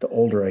the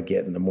older I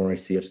get and the more I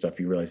see of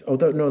stuff, you realize,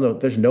 no,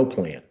 there's no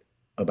plan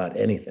about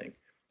anything.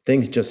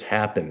 Things just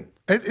happen.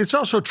 It's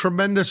also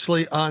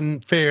tremendously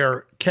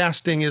unfair.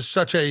 Casting is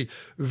such a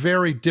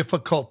very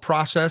difficult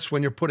process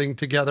when you're putting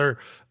together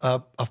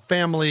a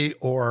family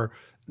or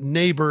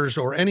neighbors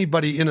or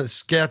anybody in a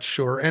sketch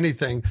or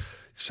anything.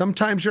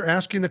 Sometimes you're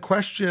asking the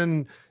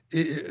question,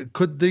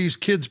 could these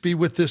kids be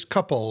with this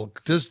couple?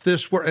 Does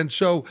this work? And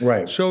so,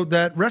 so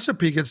that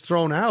recipe gets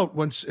thrown out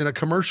once in a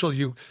commercial.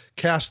 You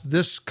cast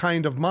this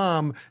kind of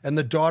mom, and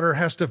the daughter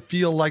has to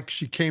feel like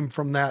she came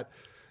from that,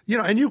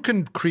 and you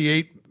can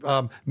create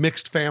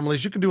mixed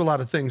families. You can do a lot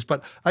of things,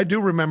 but I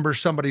do remember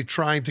somebody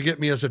trying to get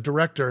me as a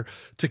director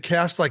to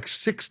cast like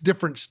 6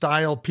 different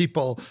style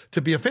people to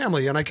be a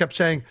family. And I kept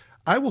saying,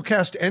 I will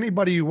cast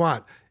anybody you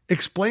want.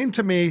 Explain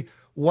to me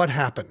what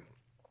happened.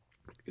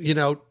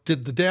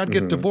 Did the dad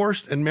get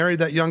divorced and marry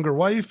that younger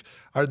wife?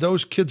 Are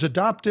those kids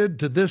adopted?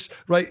 Did this,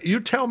 right? You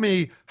tell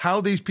me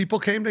how these people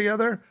came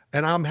together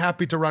and I'm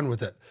happy to run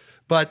with it.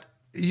 But,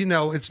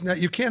 it's not,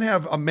 you can't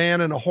have a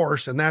man and a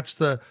horse and that's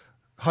the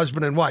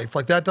husband and wife.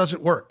 Like that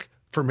doesn't work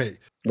for me.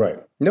 Right.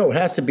 No, it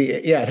has to be,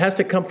 it has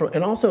to come from,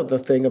 and also the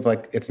thing of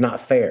it's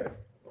not fair,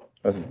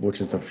 which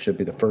should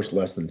be the first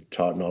lesson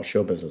taught in all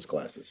show business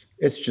classes.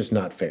 It's just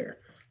not fair.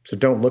 So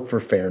don't look for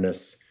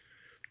fairness.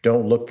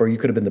 Don't look for, you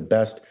could have been the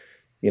best,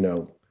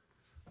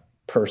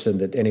 person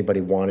that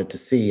anybody wanted to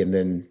see. And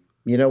then,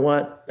 you know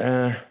what?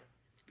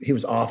 He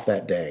was off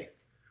that day.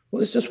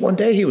 Well, it's just one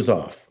day he was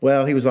off.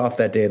 Well, he was off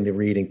that day in the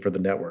reading for the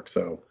network,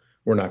 so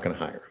we're not going to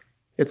hire him.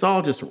 It's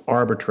all just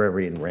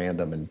arbitrary and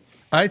random. And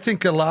I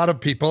think a lot of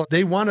people,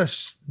 they want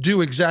to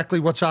do exactly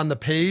what's on the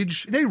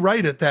page. They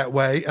write it that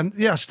way. And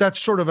yes, that's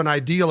sort of an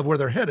ideal of where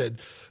they're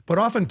headed. But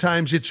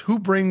oftentimes it's who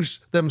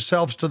brings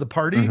themselves to the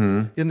party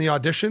in the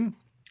audition.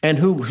 And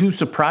who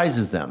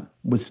surprises them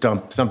with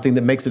something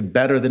that makes it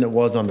better than it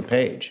was on the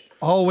page.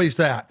 Always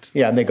that.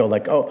 Yeah, and they go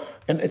like, oh,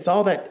 and it's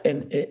all that,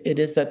 and it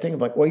is that thing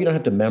of like, well, you don't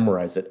have to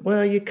memorize it.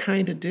 Well, you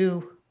kind of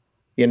do.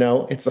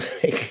 It's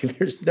like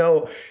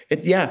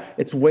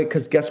it's way,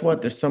 because guess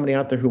what? There's somebody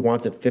out there who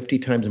wants it 50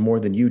 times more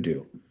than you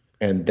do.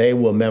 And they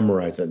will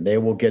memorize it, and they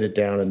will get it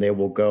down, and they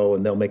will go,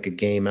 and they'll make a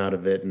game out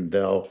of it, and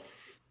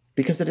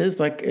because it is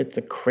like, it's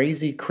a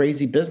crazy,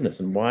 crazy business.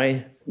 And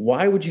why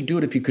would you do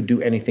it if you could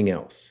do anything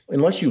else?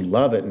 Unless you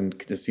love it and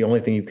it's the only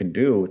thing you can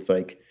do, it's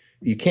like,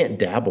 you can't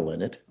dabble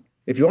in it.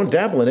 If you want to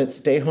dabble in it,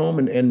 stay home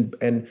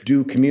and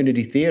do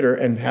community theater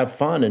and have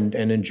fun and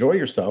enjoy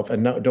yourself,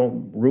 and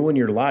don't ruin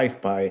your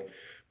life by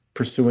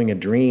pursuing a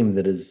dream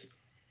that is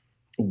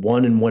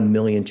 1 in 1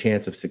 million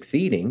chance of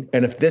succeeding.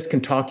 And if this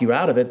can talk you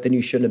out of it, then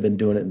you shouldn't have been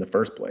doing it in the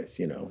first place.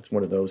 It's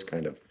one of those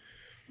kind of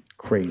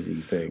crazy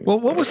things. Well,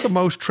 what was the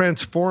most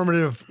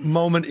transformative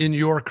moment in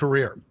your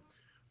career?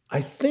 I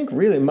think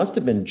really it must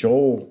have been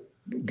Joel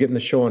getting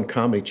the show on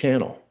Comedy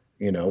Channel,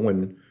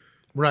 when...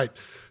 Right.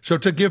 So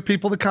to give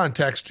people the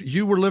context,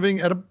 you were living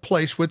at a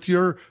place with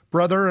your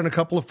brother and a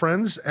couple of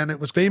friends, and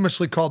it was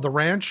famously called The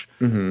Ranch,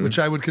 which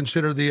I would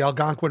consider the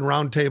Algonquin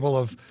Round Table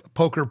of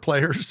poker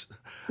players.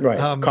 Right.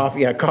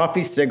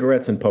 Coffee,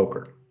 cigarettes, and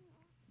poker.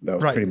 That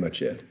was pretty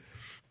much it.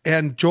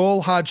 And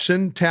Joel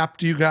Hodgson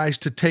tapped you guys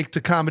to take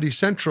to Comedy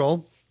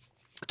Central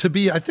to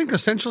be, I think,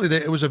 essentially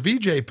it was a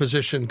VJ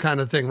position kind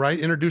of thing, right?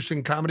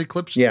 Introducing comedy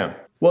clips. Yeah.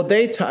 Well,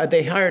 they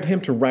hired him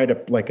to write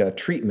a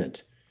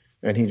treatment.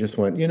 And he just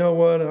went, you know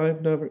what,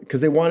 I've never...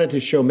 Because they wanted to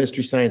show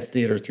Mystery Science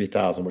Theater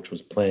 3000, which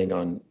was playing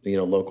on,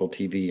 local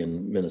TV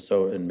in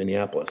Minnesota and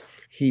Minneapolis.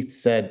 He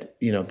said,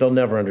 they'll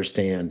never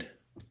understand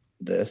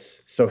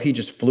this. So he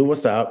just flew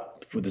us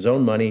out with his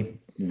own money,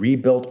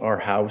 rebuilt our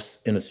house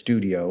in a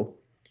studio,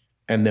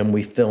 and then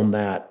we filmed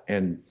that.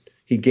 And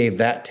he gave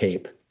that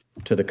tape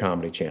to the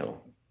Comedy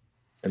Channel.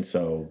 And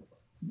so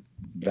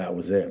that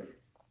was it.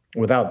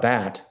 Without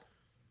that...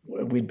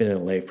 We'd been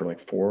in LA for like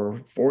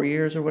four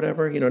years or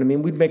whatever. You know what I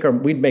mean? We'd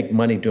make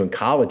money doing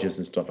colleges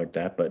and stuff like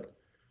that, but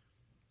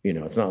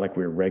it's not like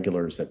we were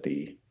regulars at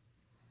the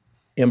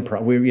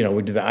Improv.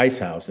 We did the Ice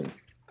House. And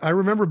I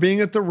remember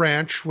being at the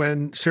Ranch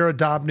when Sarah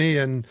Dobney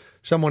and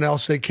someone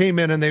else, they came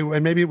in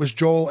and maybe it was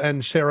Joel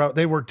and Sarah,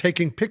 they were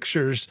taking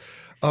pictures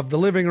of the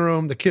living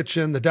room, the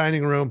kitchen, the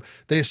dining room.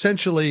 They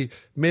essentially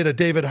made a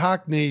David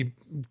Hockney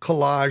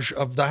collage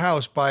of the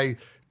house by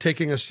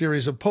taking a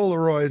series of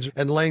Polaroids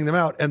and laying them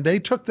out. And they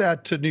took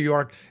that to New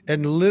York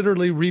and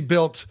literally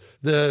rebuilt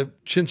the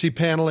chintzy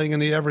paneling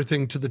and the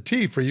everything to the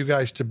T for you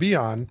guys to be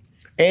on.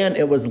 And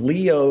it was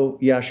Leo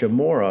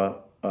Yashimura,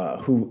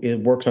 who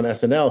works on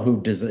SNL,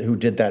 who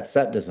did that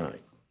set design,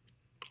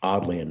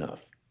 oddly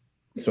enough.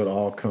 So it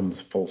all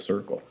comes full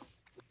circle.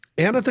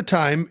 And at the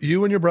time,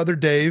 you and your brother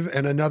Dave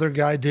and another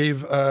guy,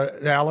 Dave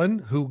Allen,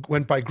 who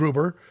went by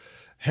Gruber,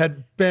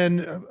 had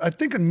been, I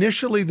think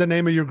initially the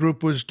name of your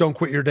group was Don't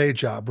Quit Your Day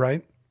Job,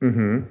 right?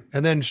 Mm-hmm.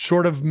 And then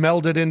sort of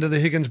melded into the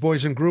Higgins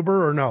Boys and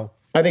Gruber, or no?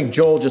 I think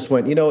Joel just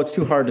went, it's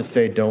too hard to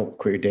say Don't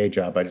Quit Your Day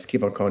Job. I just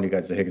keep on calling you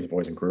guys the Higgins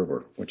Boys and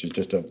Gruber, which is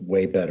just a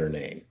way better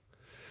name.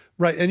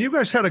 Right. And you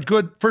guys had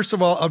first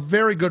of all, a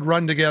very good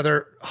run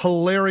together,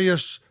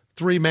 hilarious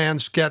 3-man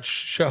sketch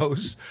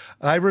shows.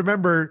 I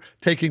remember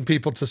taking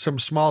people to some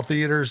small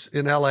theaters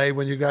in LA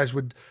when you guys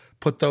would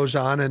put those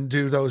on and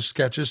do those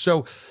sketches.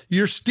 So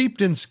you're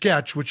steeped in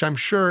sketch, which I'm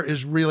sure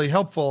is really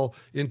helpful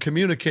in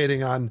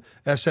communicating on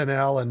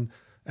SNL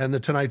and the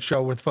Tonight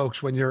Show with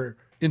folks when you're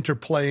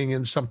interplaying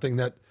in something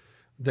that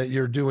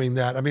you're doing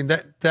that. I mean,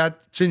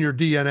 that's in your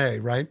DNA,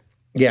 right?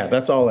 Yeah,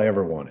 that's all I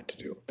ever wanted to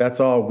do.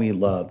 That's all we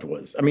loved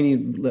was,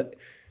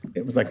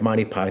 it was like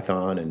Monty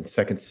Python and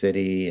Second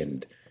City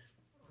and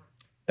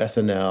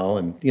SNL.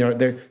 And,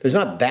 there's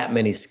not that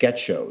many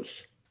sketch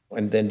shows.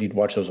 And then you'd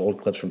watch those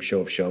old clips from Show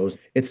of Shows.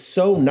 It's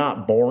so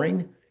not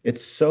boring.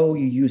 It's so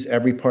you use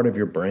every part of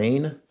your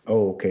brain.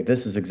 Oh, okay,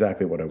 this is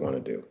exactly what I want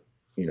to do.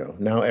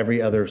 Now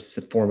every other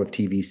form of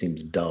TV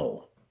seems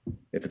dull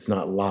if it's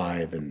not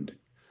live. And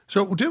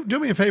so do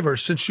me a favor,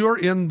 since you're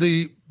in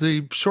the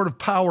sort of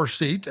power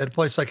seat at a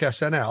place like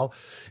SNL,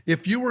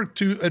 if you were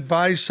to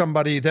advise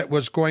somebody that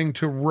was going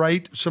to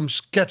write some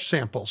sketch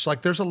samples,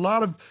 like there's a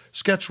lot of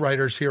sketch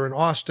writers here in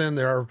Austin.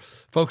 There are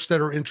folks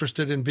that are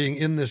interested in being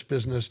in this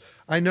business.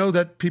 I know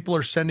that people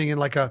are sending in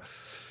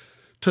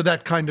to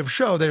that kind of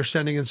show, they're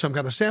sending in some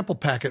kind of sample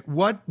packet.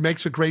 What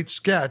makes a great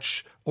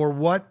sketch, or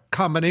what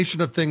combination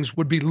of things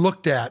would be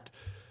looked at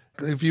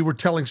if you were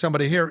telling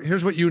somebody,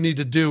 here's what you need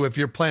to do if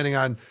you're planning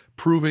on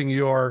proving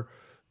your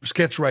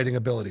sketch writing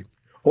ability?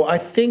 Well, I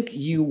think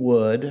you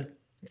would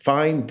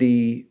find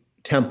the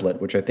template,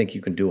 which I think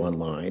you can do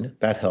online.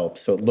 That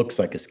helps. So it looks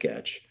like a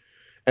sketch.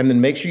 And then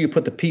make sure you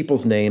put the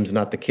people's names,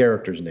 not the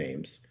characters'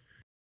 names.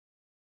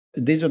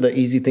 These are the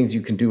easy things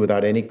you can do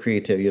without any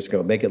creativity. Just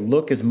go make it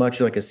look as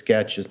much like a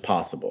sketch as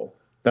possible.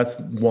 That's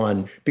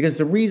one. Because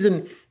the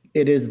reason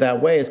it is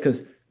that way is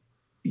because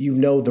you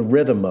know the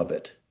rhythm of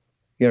it.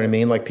 You know what I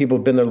mean? Like people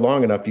have been there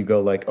long enough, you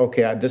go like,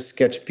 okay, this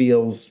sketch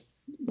feels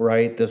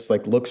right. This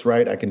like looks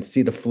right. I can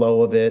see the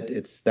flow of it.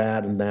 It's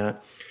that and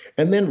that.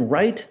 And then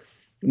write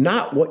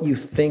not what you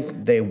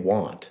think they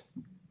want,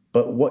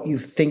 but what you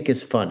think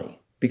is funny.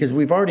 Because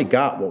we've already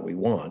got what we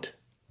want,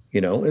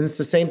 and it's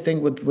the same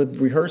thing with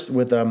rehearsal,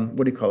 with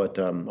what do you call it?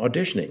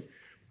 Auditioning.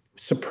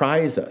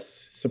 Surprise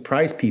us,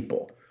 surprise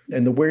people.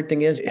 And the weird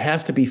thing is, it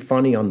has to be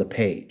funny on the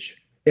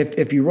page.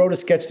 If you wrote a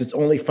sketch that's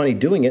only funny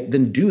doing it,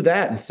 then do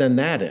that and send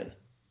that in.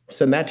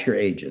 Send that to your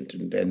agent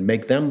and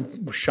make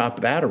them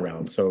shop that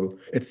around. So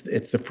it's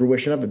the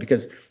fruition of it,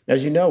 because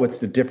as you know, it's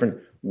the different,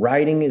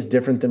 writing is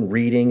different than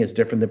reading, is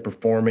different than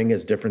performing,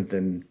 is different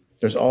than,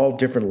 there's all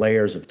different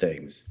layers of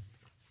things.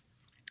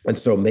 And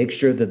so make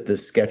sure that the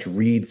sketch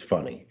reads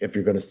funny if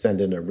you're going to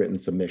send in a written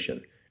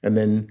submission, and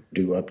then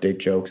do update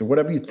jokes or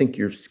whatever you think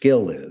your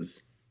skill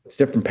is. It's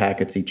different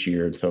packets each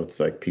year. And so it's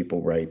like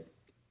people write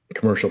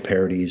commercial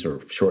parodies or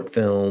short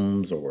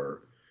films,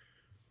 or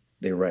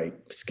they write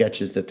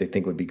sketches that they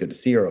think would be good to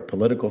see, or a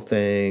political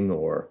thing,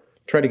 or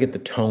try to get the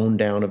tone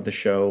down of the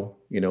show,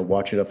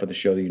 watch enough of the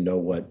show that you know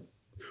what.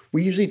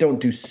 We usually don't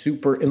do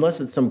super,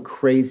 unless it's some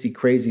crazy,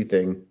 crazy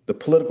thing. The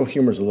political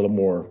humor is a little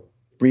more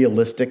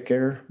realistic,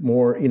 or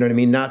more, you know what I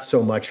mean? Not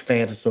so much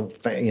fantasy,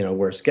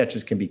 where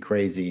sketches can be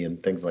crazy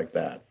and things like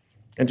that.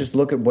 And just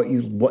look at what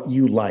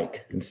you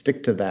like and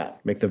stick to that.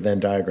 Make the Venn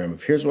diagram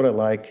of here's what I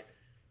like,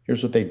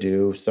 here's what they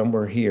do.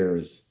 Somewhere here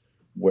is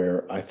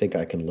where I think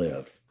I can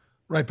live.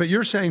 Right, but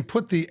you're saying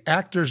put the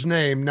actor's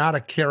name, not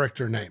a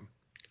character name.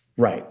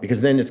 Right,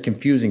 because then it's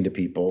confusing to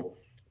people,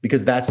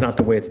 because that's not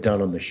the way it's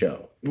done on the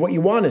show. What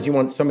you want is you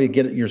want somebody to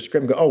get your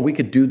script and go, oh, we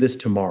could do this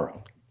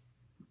tomorrow.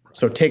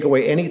 So take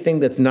away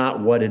anything that's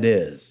not what it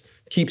is.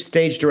 Keep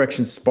stage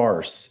direction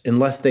sparse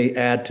unless they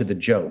add to the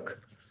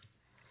joke,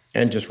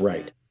 and just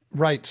write.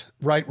 Right.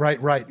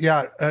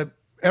 Yeah,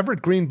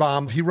 Everett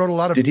Greenbaum, he wrote a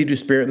lot of... Did he do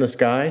Spirit in the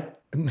Sky?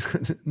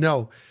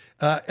 No,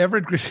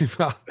 Everett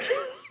Greenbaum...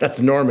 That's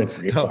Norman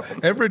Greenbaum. No,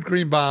 Everett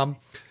Greenbaum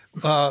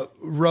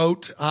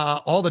wrote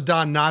all the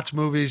Don Knotts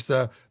movies,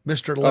 the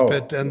Mr.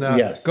 Lippet and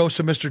the Ghost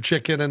of Mr.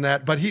 Chicken and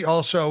that. But he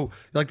also,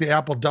 like the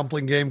Apple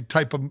Dumpling Game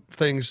type of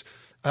things,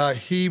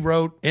 he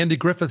wrote Andy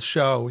Griffith's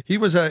Show. He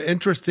was an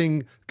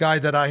interesting guy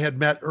that I had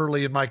met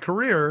early in my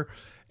career,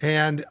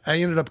 and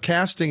I ended up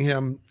casting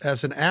him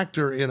as an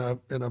actor in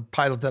a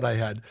pilot that I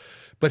had.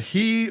 But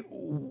he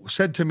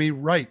said to me,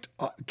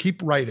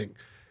 keep writing.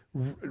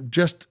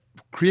 Just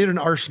create an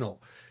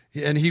arsenal.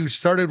 And he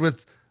started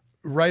with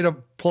write a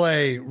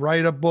play,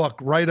 write a book,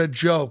 write a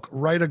joke,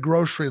 write a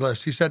grocery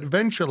list. He said,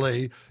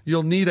 eventually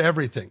you'll need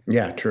everything.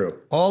 Yeah, true.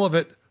 All of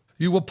it.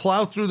 You will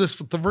plow through the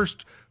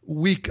first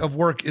week of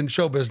work in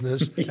show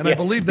business. And I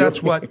believe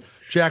that's what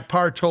Jack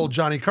Parr told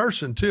Johnny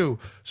Carson too.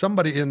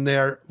 Somebody in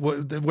there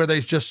where they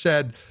just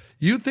said,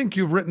 you think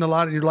you've written a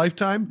lot in your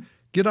lifetime?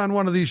 Get on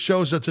one of these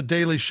shows that's a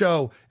daily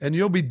show, and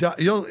you'll be done.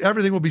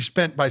 Everything will be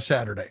spent by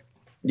Saturday.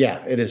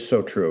 Yeah, it is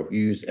so true. You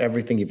use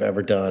everything you've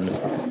ever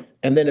done.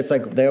 And then it's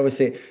like, they always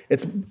say,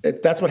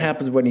 that's what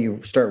happens when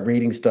you start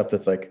reading stuff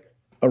that's like,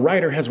 a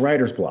writer has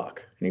writer's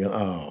block. And you go,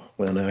 oh,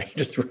 well, now you're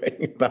just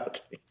writing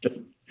about,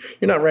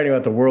 you're not writing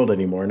about the world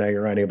anymore. Now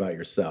you're writing about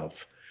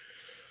yourself.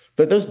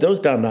 But those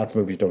Don Knotts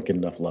movies don't get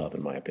enough love,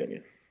 in my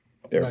opinion.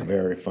 They're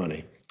very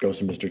funny.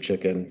 Ghost of Mr.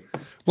 Chicken.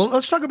 Well,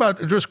 let's talk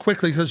about just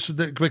quickly,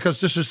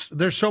 because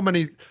there's so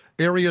many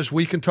areas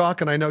we can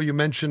talk, and I know you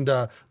mentioned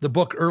the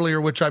book earlier,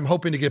 which I'm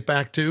hoping to get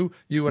back to,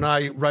 you and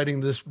I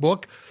writing this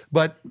book.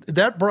 But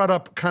that brought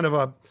up kind of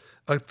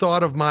a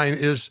thought of mine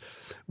is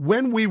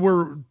when we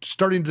were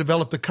starting to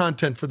develop the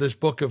content for this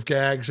book of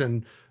gags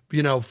and,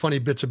 funny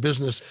bits of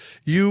business,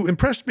 you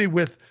impressed me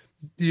with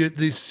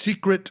the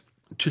secret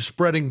to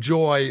spreading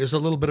joy is a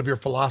little bit of your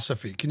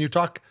philosophy. Can you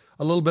talk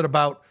a little bit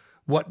about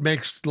what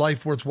makes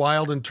life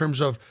worthwhile in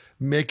terms of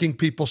making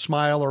people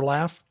smile or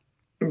laugh?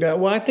 Yeah,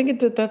 well, I think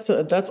that's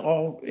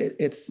all.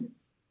 It's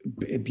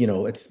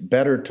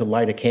better to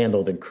light a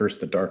candle than curse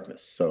the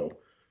darkness. So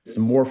it's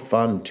more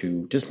fun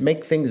to just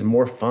make things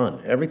more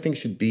fun. Everything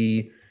should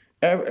be.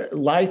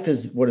 Life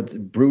is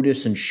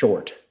brutish and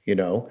short,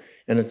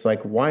 and it's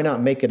like, why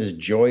not make it as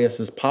joyous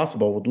as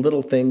possible with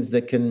little things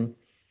that can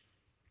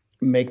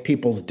make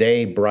people's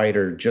day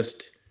brighter,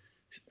 just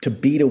to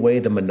beat away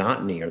the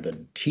monotony or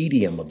the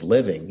tedium of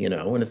living,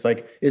 And it's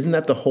like, isn't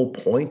that the whole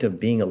point of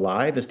being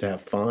alive, is to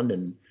have fun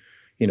and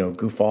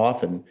goof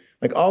off? And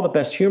like, all the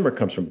best humor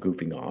comes from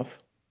goofing off.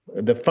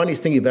 The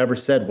funniest thing you've ever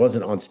said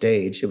wasn't on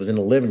stage. It was in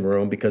a living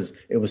room because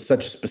it was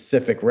such a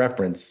specific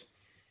reference.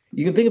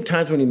 You can think of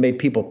times when you made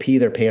people pee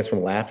their pants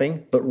from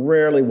laughing, but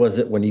rarely was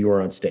it when you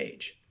were on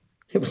stage.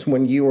 It was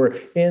when you were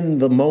in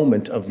the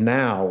moment of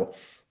now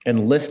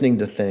and listening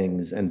to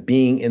things and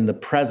being in the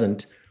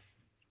present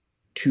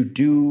to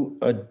do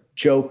a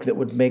joke that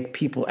would make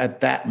people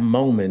at that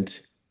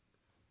moment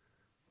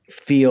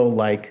feel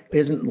like,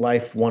 isn't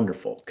life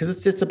wonderful?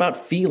 Because it's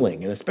about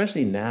feeling, and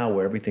especially now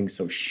where everything's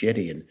so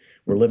shitty and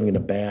we're living in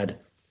a bad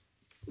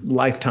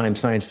Lifetime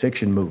science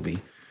fiction movie.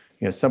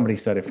 Somebody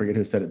said, I forget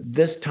who said it,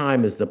 this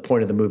time is the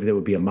point of the movie that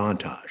would be a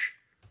montage.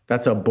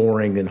 That's how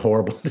boring and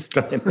horrible this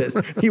time is.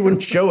 You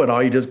wouldn't show it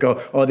all. You just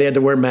go, oh, they had to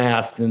wear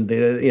masks and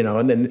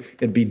and then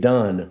it'd be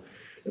done.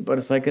 But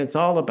it's like, it's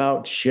all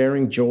about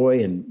sharing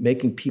joy and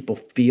making people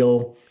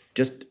feel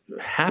just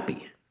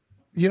happy.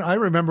 I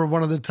remember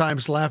one of the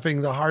times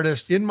laughing the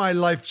hardest in my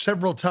life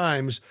several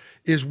times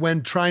is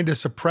when trying to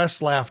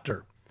suppress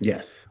laughter.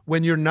 Yes.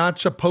 When you're not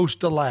supposed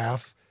to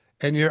laugh,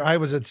 and I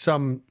was at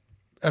some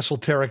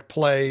esoteric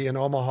play in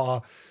Omaha.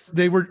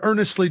 They were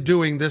earnestly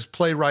doing this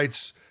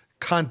playwright's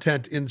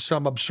content in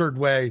some absurd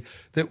way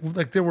that,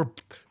 like, there were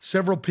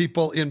several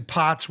people in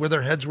pots where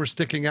their heads were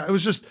sticking out.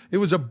 It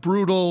was a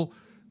brutal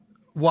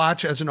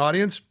watch as an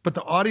audience, but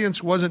the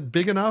audience wasn't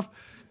big enough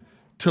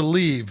to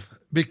leave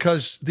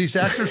because these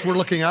actors were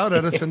looking out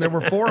at us and there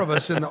were four of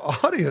us in the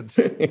audience.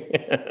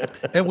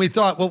 And we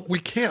thought, well, we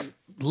can't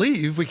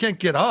leave. We can't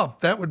get up.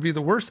 That would be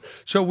the worst.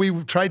 So we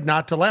tried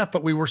not to laugh,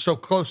 but we were so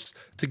close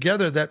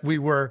together that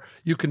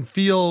you can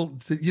feel,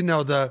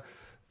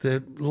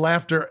 the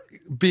laughter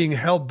being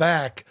held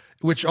back,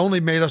 which only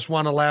made us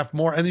want to laugh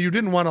more. And you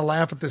didn't want to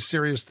laugh at this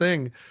serious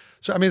thing.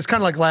 So, I mean, it's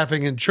kind of like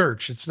laughing in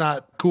church. It's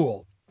not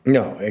cool.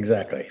 No,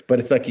 exactly. But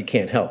it's like you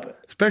can't help it.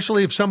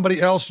 Especially if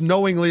somebody else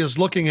knowingly is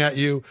looking at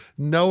you,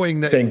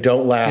 knowing that. Saying,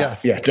 don't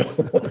laugh. Yes.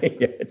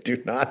 Yeah,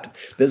 do not.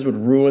 This would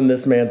ruin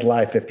this man's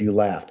life if you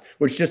laughed,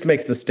 which just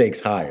makes the stakes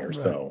higher. Right.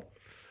 So,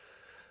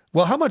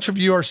 well, how much of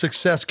your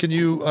success can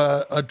you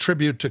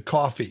attribute to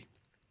coffee?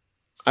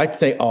 I'd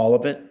say all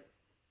of it.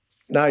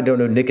 Now I don't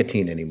know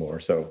nicotine anymore,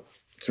 so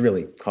it's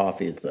really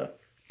coffee is the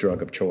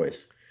drug of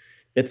choice.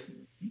 It's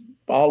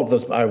all of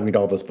those. I read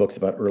all those books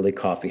about early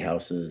coffee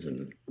houses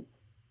and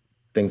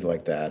things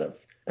like that.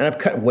 And I've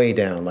cut way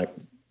down. Like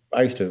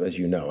I used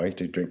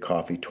to drink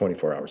coffee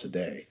 24 hours a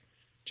day.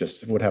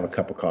 Just would have a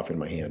cup of coffee in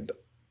my hand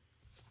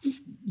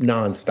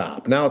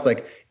nonstop. Now it's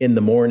like in the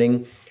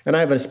morning, and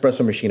I have an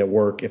espresso machine at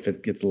work if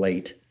it gets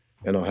late,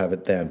 and I'll have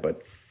it then.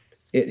 But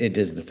it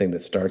is the thing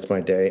that starts my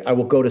day. I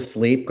will go to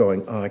sleep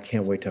going, oh, I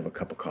can't wait to have a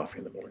cup of coffee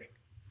in the morning.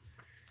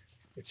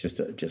 It's just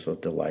a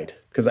delight.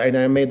 Because I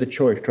made the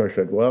choice. I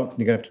said, well,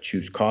 you're going to have to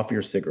choose coffee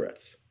or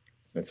cigarettes.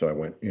 And so I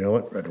went, you know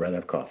what? I'd rather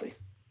have coffee.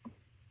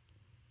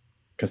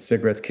 Because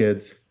cigarettes,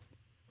 kids,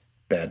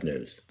 bad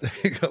news.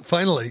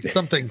 Finally,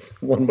 something.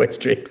 One-way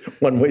street.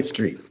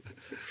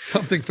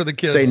 Something for the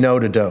kids. Say no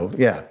to dough.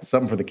 Yeah,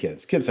 something for the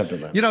kids. Kids have to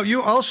learn.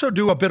 You also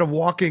do a bit of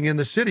walking in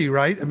the city,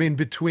 right? I mean,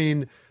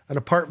 between an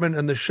apartment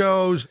and the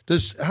shows,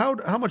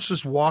 how much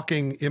does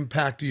walking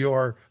impact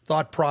your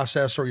thought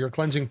process or your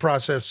cleansing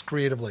process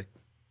creatively?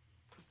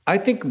 I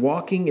think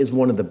walking is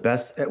one of the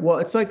best. Well,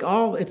 it's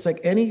like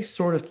any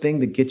sort of thing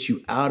that gets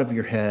you out of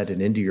your head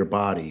and into your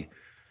body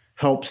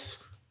helps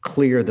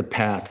clear the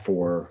path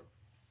for,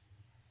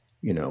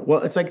 well,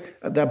 it's like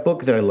that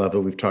book that I love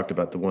that we've talked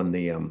about, the one,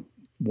 the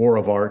War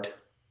of Art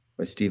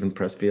by Stephen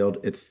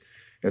Pressfield.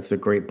 It's a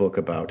great book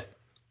about,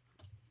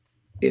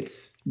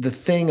 it's the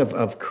thing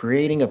of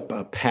creating a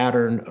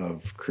pattern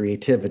of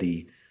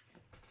creativity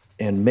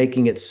and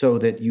making it so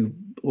that you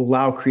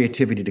allow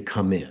creativity to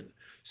come in.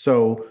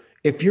 So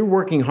if you're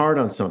working hard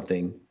on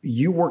something,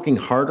 you working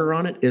harder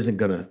on it isn't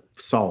going to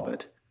solve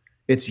it.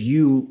 It's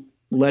you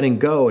letting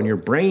go, and your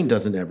brain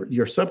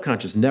your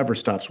subconscious never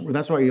stops.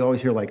 That's why you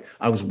always hear, like,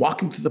 I was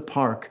walking through the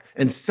park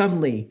and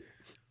suddenly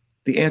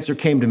the answer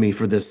came to me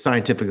for this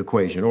scientific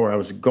equation, or I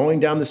was going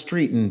down the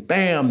street and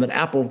bam, an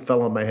apple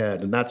fell on my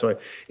head. And that's why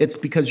it's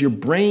because your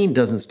brain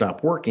doesn't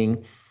stop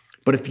working.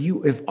 But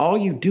if all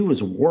you do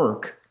is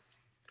work,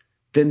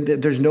 then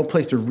there's no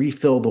place to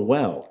refill the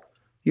well.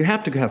 You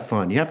have to have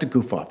fun. You have to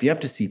goof off. You have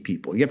to see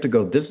people. You have to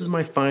go, this is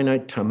my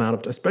finite amount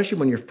of, especially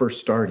when you're first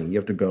starting, you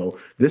have to go,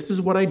 this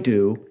is what I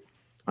do.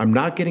 I'm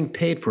not getting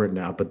paid for it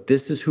now, but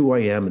this is who I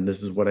am and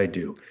this is what I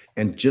do.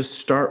 And just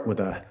start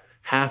with a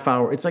half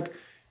hour. It's like,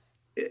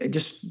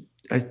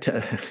 I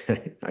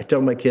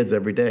tell my kids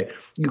every day,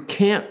 you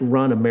can't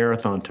run a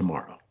marathon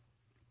tomorrow.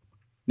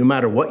 No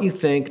matter what you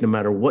think, no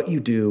matter what you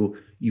do,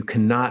 you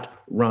cannot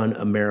run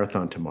a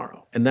marathon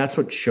tomorrow. And that's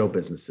what show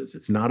business is.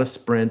 It's not a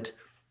sprint,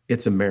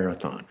 it's a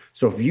marathon.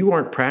 So if you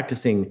aren't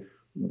practicing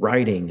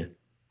writing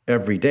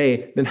every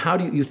day, then how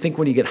do you think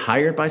when you get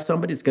hired by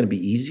somebody, it's going to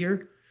be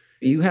easier?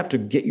 You have to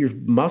get your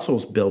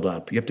muscles built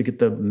up. You have to get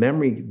the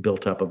memory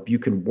built up of you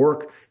can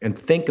work and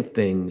think of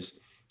things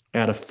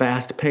at a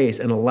fast pace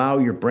and allow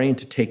your brain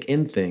to take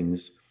in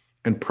things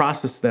and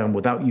process them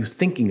without you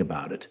thinking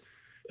about it.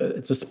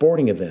 It's a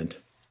sporting event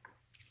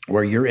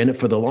where you're in it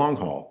for the long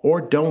haul, or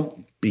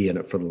don't be in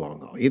it for the long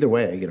haul. Either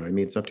way,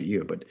 it's up to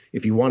you. But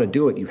if you want to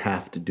do it, you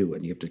have to do it.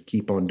 And you have to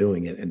keep on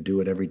doing it and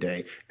do it every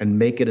day and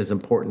make it as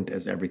important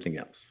as everything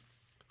else.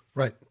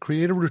 Right.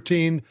 Create a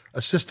routine,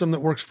 a system that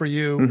works for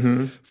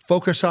you.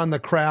 Focus on the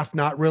craft,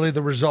 not really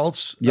the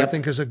results, I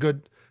think is a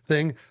good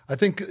thing. I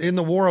think in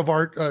the War of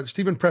Art,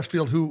 Stephen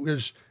Pressfield,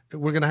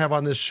 we're going to have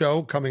on this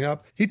show coming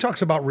up, he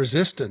talks about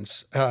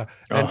resistance and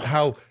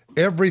how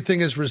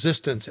everything is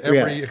resistance,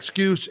 every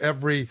excuse,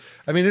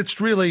 it's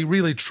really,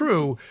 really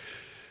true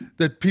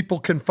that people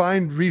can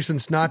find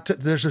reasons not to.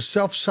 There's a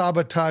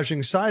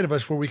self-sabotaging side of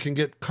us where we can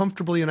get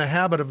comfortably in a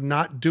habit of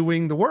not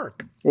doing the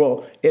work.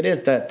 Well, it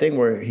is that thing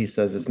where he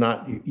says it's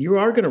not, you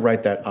are going to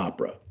write that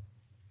opera,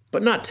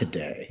 but not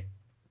today.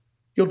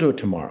 You'll do it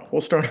tomorrow.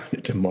 We'll start on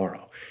it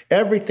tomorrow.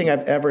 Everything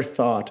I've ever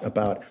thought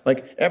about,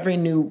 like every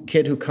new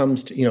kid who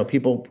comes to,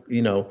 people,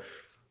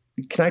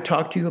 can I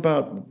talk to you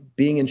about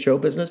being in show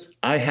business?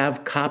 I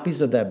have copies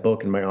of that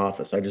book in my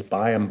office. I just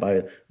buy them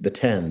by the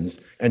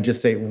tens and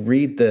just say,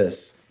 read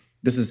this.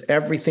 This is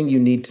everything you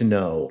need to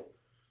know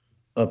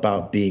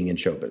about being in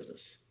show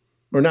business.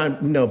 Or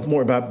not, no,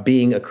 more about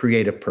being a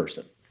creative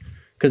person.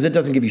 Because it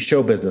doesn't give you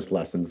show business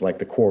lessons like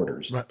the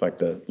quarters, right, like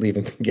the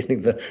leaving,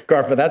 getting the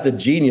Garfa. That's a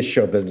genius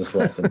show business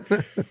lesson.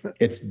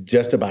 It's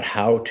just about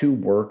how to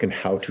work and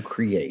how to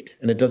create.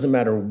 And it doesn't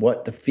matter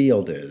what the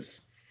field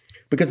is.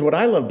 Because what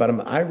I love about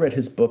him, I read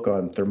his book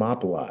on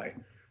Thermopylae,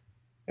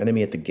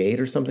 Enemy at the Gate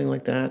or something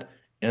like that.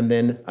 And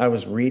then I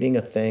was reading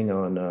a thing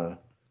on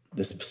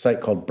this site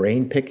called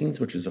Brain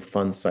Pickings, which is a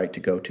fun site to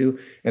go to.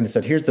 And it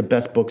said, here's the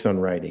best books on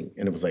writing.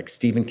 And it was like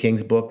Stephen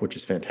King's book, which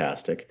is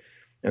fantastic.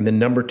 And then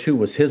number 2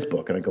 was his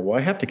book. And I go, well,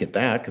 I have to get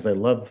that because I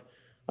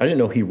didn't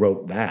know he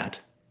wrote that,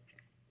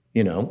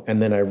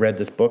 And then I read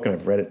this book and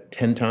I've read it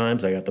 10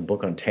 times. I got the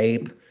book on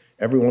tape.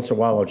 Every once in a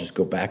while, I'll just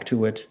go back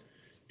to it.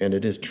 And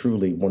it is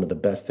truly one of the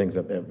best things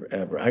I've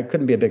ever. I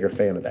couldn't be a bigger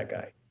fan of that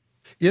guy.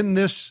 In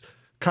this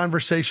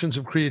Conversations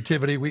of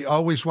Creativity, we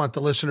always want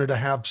the listener to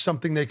have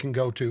something they can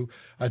go to.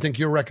 I think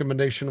your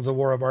recommendation of The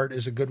War of Art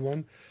is a good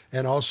one.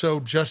 And also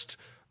just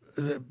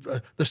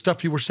the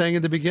stuff you were saying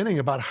in the beginning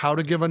about how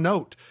to give a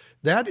note.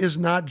 That is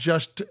not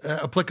just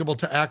applicable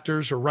to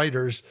actors or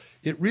writers.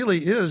 It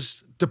really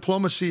is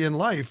diplomacy in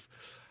life,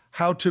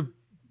 how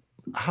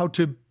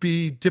to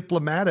be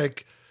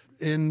diplomatic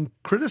in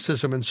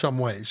criticism in some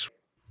ways.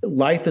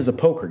 Life is a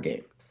poker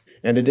game.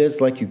 And it is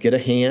like you get a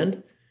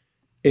hand.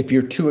 If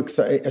you're too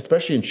excited,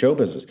 especially in show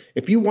business,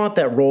 if you want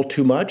that roll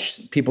too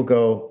much, people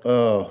go,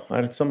 oh,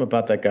 something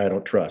about that guy I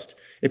don't trust.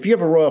 If you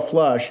have a royal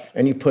flush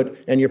and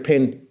you're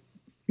paying,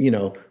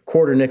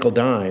 quarter, nickel,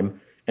 dime,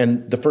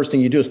 and the first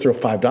thing you do is throw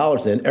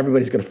 $5 in,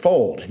 everybody's going to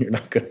fold. You're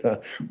not going to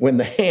win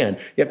the hand.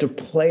 You have to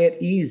play it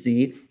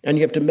easy, and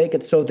you have to make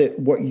it so that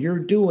what you're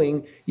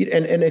doing,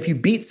 and if you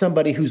beat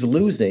somebody who's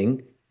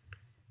losing,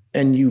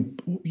 and you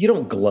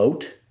don't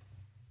gloat,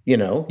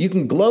 you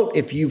can gloat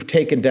if you've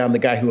taken down the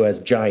guy who has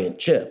giant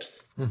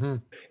chips. Mm-hmm.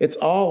 It's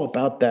all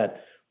about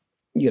that.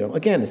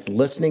 Again, it's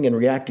listening and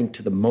reacting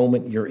to the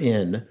moment you're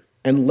in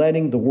and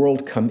letting the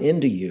world come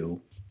into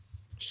you,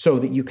 so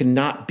that you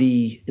cannot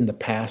be in the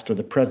past or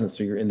the present,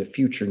 so you're in the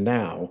future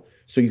now.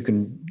 So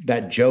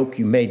that joke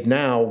you made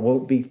now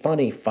won't be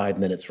funny 5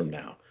 minutes from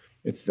now.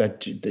 It's that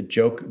the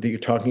joke that you're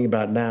talking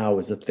about now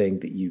is the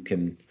thing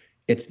that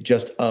it's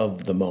just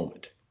of the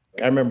moment.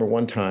 I remember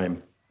one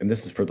time, and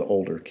this is for the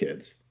older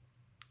kids.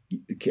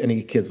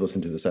 Any kids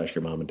listen to this, ask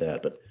your mom and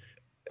dad. But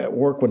at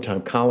work one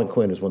time, Colin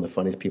Quinn was one of the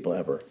funniest people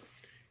ever.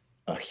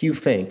 Hugh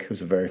Fink,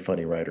 who's a very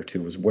funny writer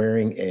too, was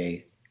wearing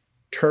a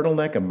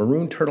turtleneck, a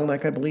maroon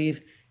turtleneck, I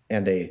believe,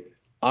 and a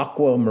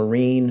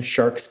aquamarine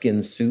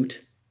sharkskin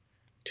suit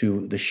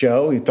to the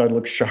show. He thought it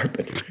looked sharp.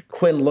 And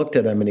Quinn looked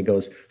at him and he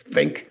goes,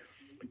 Fink,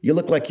 you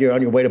look like you're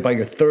on your way to buy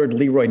your 3rd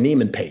Leroy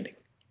Neiman painting,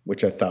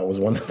 which I thought was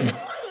one of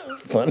the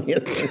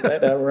funniest things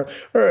I'd ever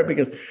heard,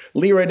 because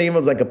Leroy Neiman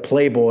was like a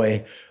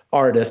Playboy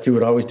artist who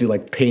would always do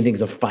like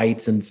paintings of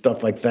fights and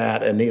stuff like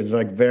that. And he was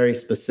like very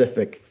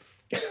specific.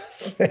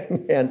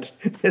 And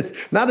it's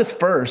not his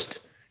first.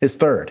 His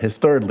third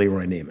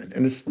Leroy Neiman.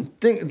 And it's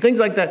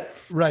things like that.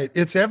 Right.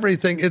 It's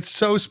everything. It's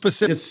so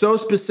specific. It's so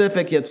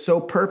specific, yet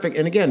so perfect.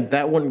 And again,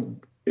 that one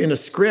in a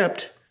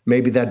script,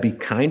 maybe that'd be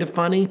kind of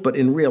funny, but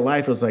in real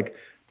life, it was like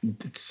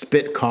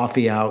spit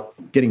coffee out,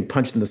 getting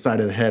punched in the side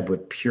of the head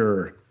with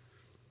pure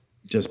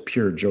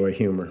joy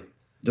humor.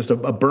 Just a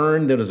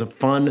burn that is a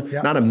fun,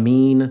 not a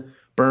mean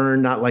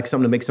burn, not like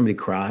something to make somebody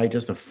cry,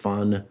 just a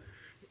fun,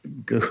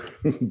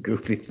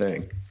 goofy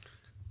thing.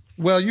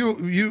 Well,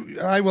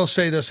 I will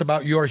say this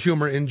about your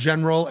humor in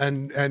general,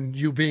 and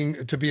you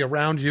being to be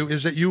around you,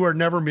 is that you are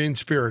never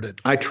mean-spirited.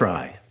 I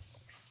try.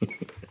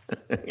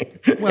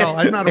 Well,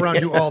 I'm not around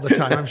you all the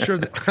time.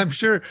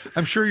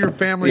 I'm sure your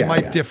family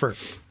might differ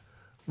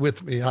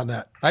with me on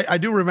that. I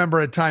do remember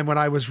a time when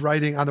I was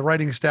writing on the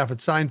writing staff at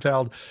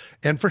Seinfeld,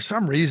 and for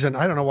some reason,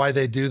 I don't know why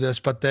they do this,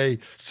 but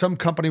some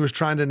company was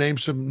trying to name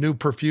some new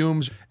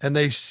perfumes, and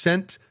they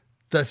sent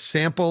the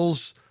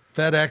samples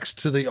FedEx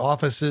to the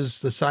offices,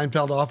 the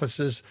Seinfeld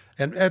offices,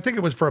 and I think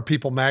it was for a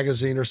People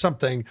magazine or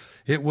something.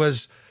 It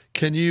was,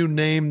 can you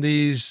name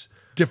these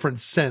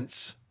different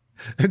scents?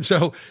 And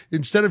so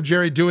instead of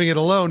Jerry doing it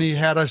alone, he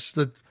had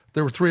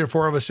there were 3 or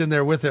 4 of us in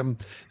there with him,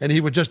 and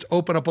he would just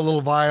open up a little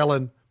vial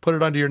and put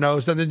it under your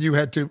nose, and then you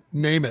had to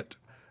name it.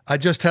 I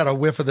just had a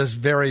whiff of this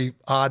very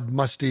odd,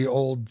 musty,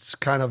 old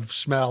kind of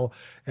smell,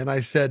 and I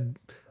said,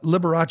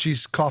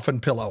 Liberace's coffin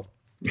pillow.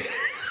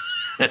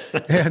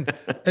 And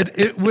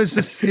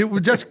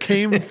it just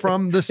came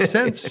from the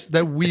sense,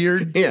 that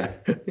weird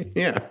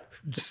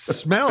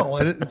smell.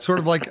 And it's sort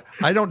of like,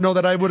 I don't know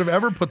that I would have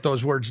ever put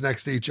those words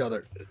next to each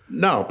other.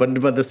 No,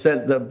 but the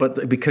sense,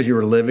 but because you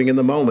were living in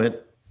the moment,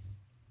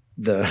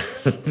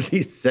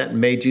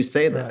 made you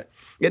say that. Right.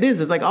 It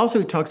is. It's like also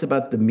he talks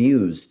about the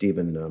muse,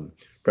 Stephen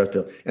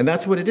Pressfield, and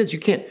that's what it is.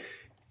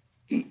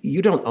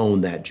 You don't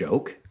own that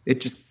joke.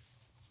 It just,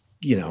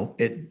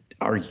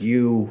 are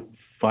you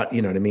fun?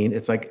 You know what I mean?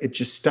 It's like, it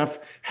just stuff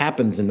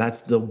happens. And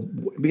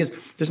because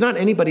there's not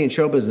anybody in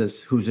show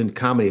business who's in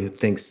comedy who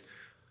thinks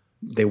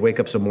they wake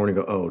up some morning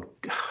and go,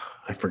 oh,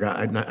 I forgot.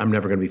 I'm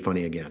never going to be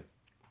funny again.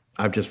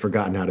 I've just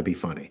forgotten how to be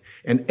funny.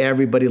 And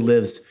everybody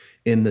lives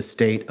in the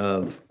state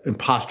of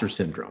imposter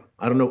syndrome.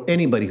 I don't know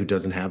anybody who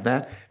doesn't have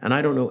that. And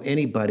I don't know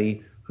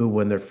anybody who,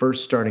 when they're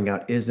first starting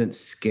out, isn't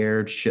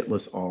scared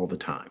shitless all the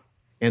time.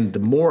 And the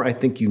more I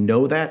think you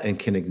know that and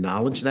can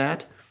acknowledge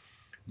that,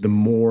 the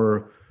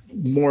more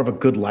of a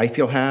good life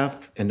you'll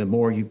have. And the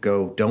more you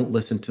go, don't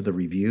listen to the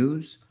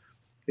reviews.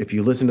 If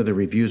you listen to the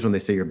reviews when they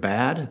say you're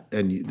bad,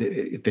 and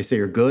if they say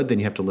you're good, then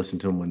you have to listen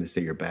to them when they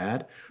say you're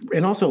bad.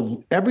 And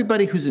also,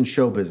 everybody who's in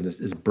show business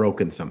is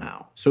broken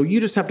somehow. So you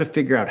just have to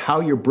figure out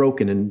how you're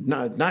broken and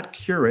not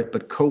cure it,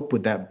 but cope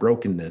with that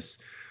brokenness.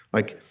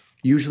 Like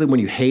usually when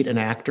you hate an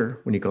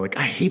actor, when you go like,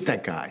 I hate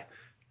that guy,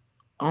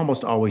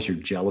 almost always you're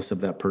jealous of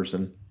that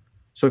person.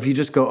 So if you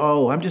just go,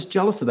 oh, I'm just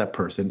jealous of that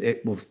person,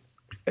 it will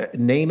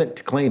name it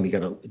to claim. You got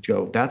to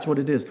go, that's what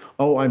it is.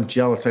 Oh, I'm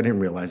jealous. I didn't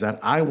realize that.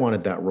 I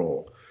wanted that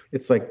role.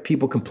 It's like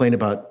people complain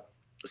about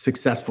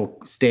successful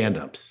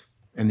stand-ups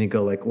and they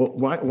go like, well,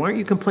 why aren't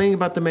you complaining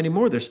about them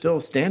anymore? They're still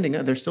standing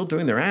up. They're still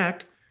doing their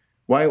act.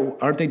 Why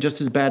aren't they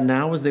just as bad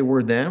now as they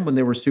were then when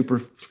they were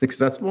super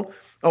successful?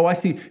 Oh, I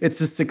see. It's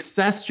the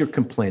success you're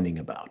complaining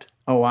about.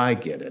 Oh, I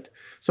get it.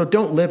 So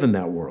don't live in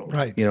that world,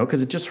 right?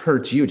 Because it just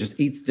hurts you.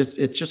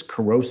 It's just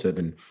corrosive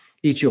and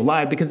eats you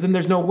alive because then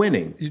there's no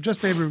winning. You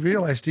just made me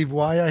realize, Steve,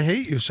 why I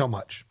hate you so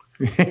much.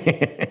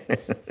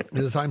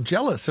 Because I'm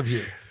jealous of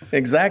you.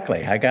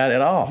 Exactly. I got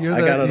it all. You're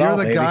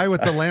the guy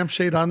with the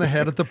lampshade on the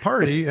head at the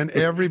party, and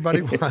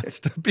everybody wants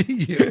to be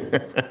you.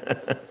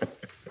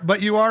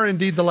 But you are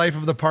indeed the life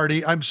of the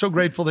party. I'm so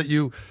grateful that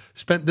you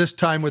spent this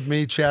time with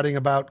me chatting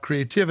about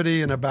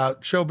creativity and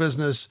about show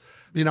business.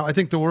 I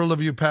think the world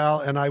of you,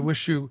 pal, and I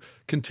wish you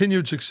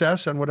continued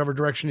success in whatever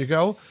direction you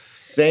go.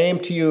 Same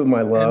to you,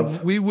 my love.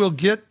 And we will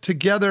get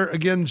together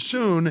again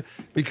soon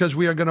because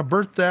we are going to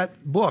birth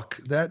that book,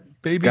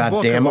 that baby book of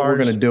ours. God damn it, we're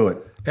going to do it.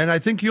 And I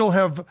think you'll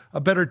have a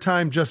better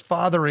time just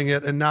fathering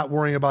it and not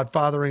worrying about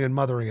fathering and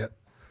mothering it.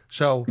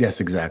 So yes,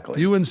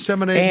 exactly. You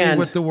inseminate me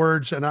with the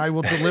words and I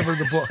will deliver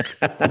the book.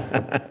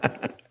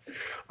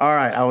 All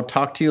right. I will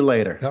talk to you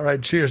later. All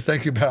right. Cheers.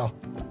 Thank you, pal.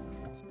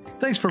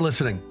 Thanks for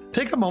listening.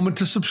 Take a moment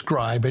to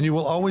subscribe and you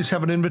will always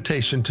have an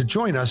invitation to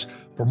join us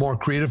for more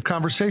creative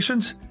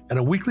conversations and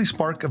a weekly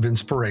spark of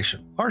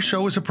inspiration. Our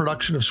show is a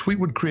production of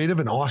Sweetwood Creative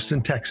in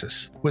Austin,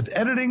 Texas, with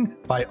editing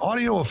by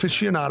audio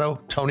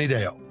aficionado Tony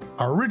Deo.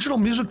 Our original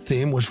music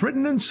theme was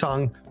written and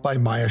sung by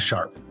Maya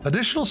Sharp.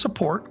 Additional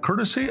support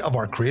courtesy of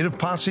our creative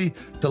posse,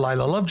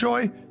 Delilah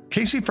Lovejoy,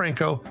 Casey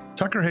Franco,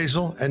 Tucker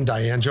Hazel, and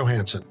Diane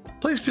Johansson.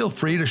 Please feel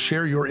free to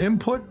share your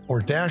input or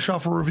dash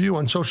off a review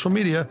on social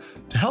media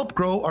to help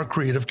grow our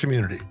creative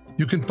community.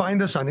 You can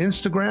find us on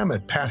Instagram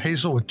at Pat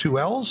Hazel with 2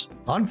 L's,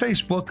 on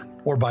Facebook,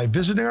 or by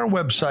visiting our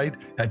website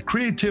at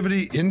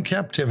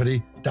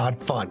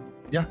creativityincaptivity.fun.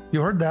 Yeah,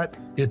 you heard that.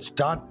 It's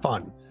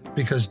 .fun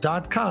because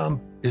 .com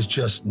is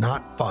just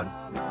not fun.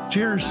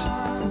 Cheers.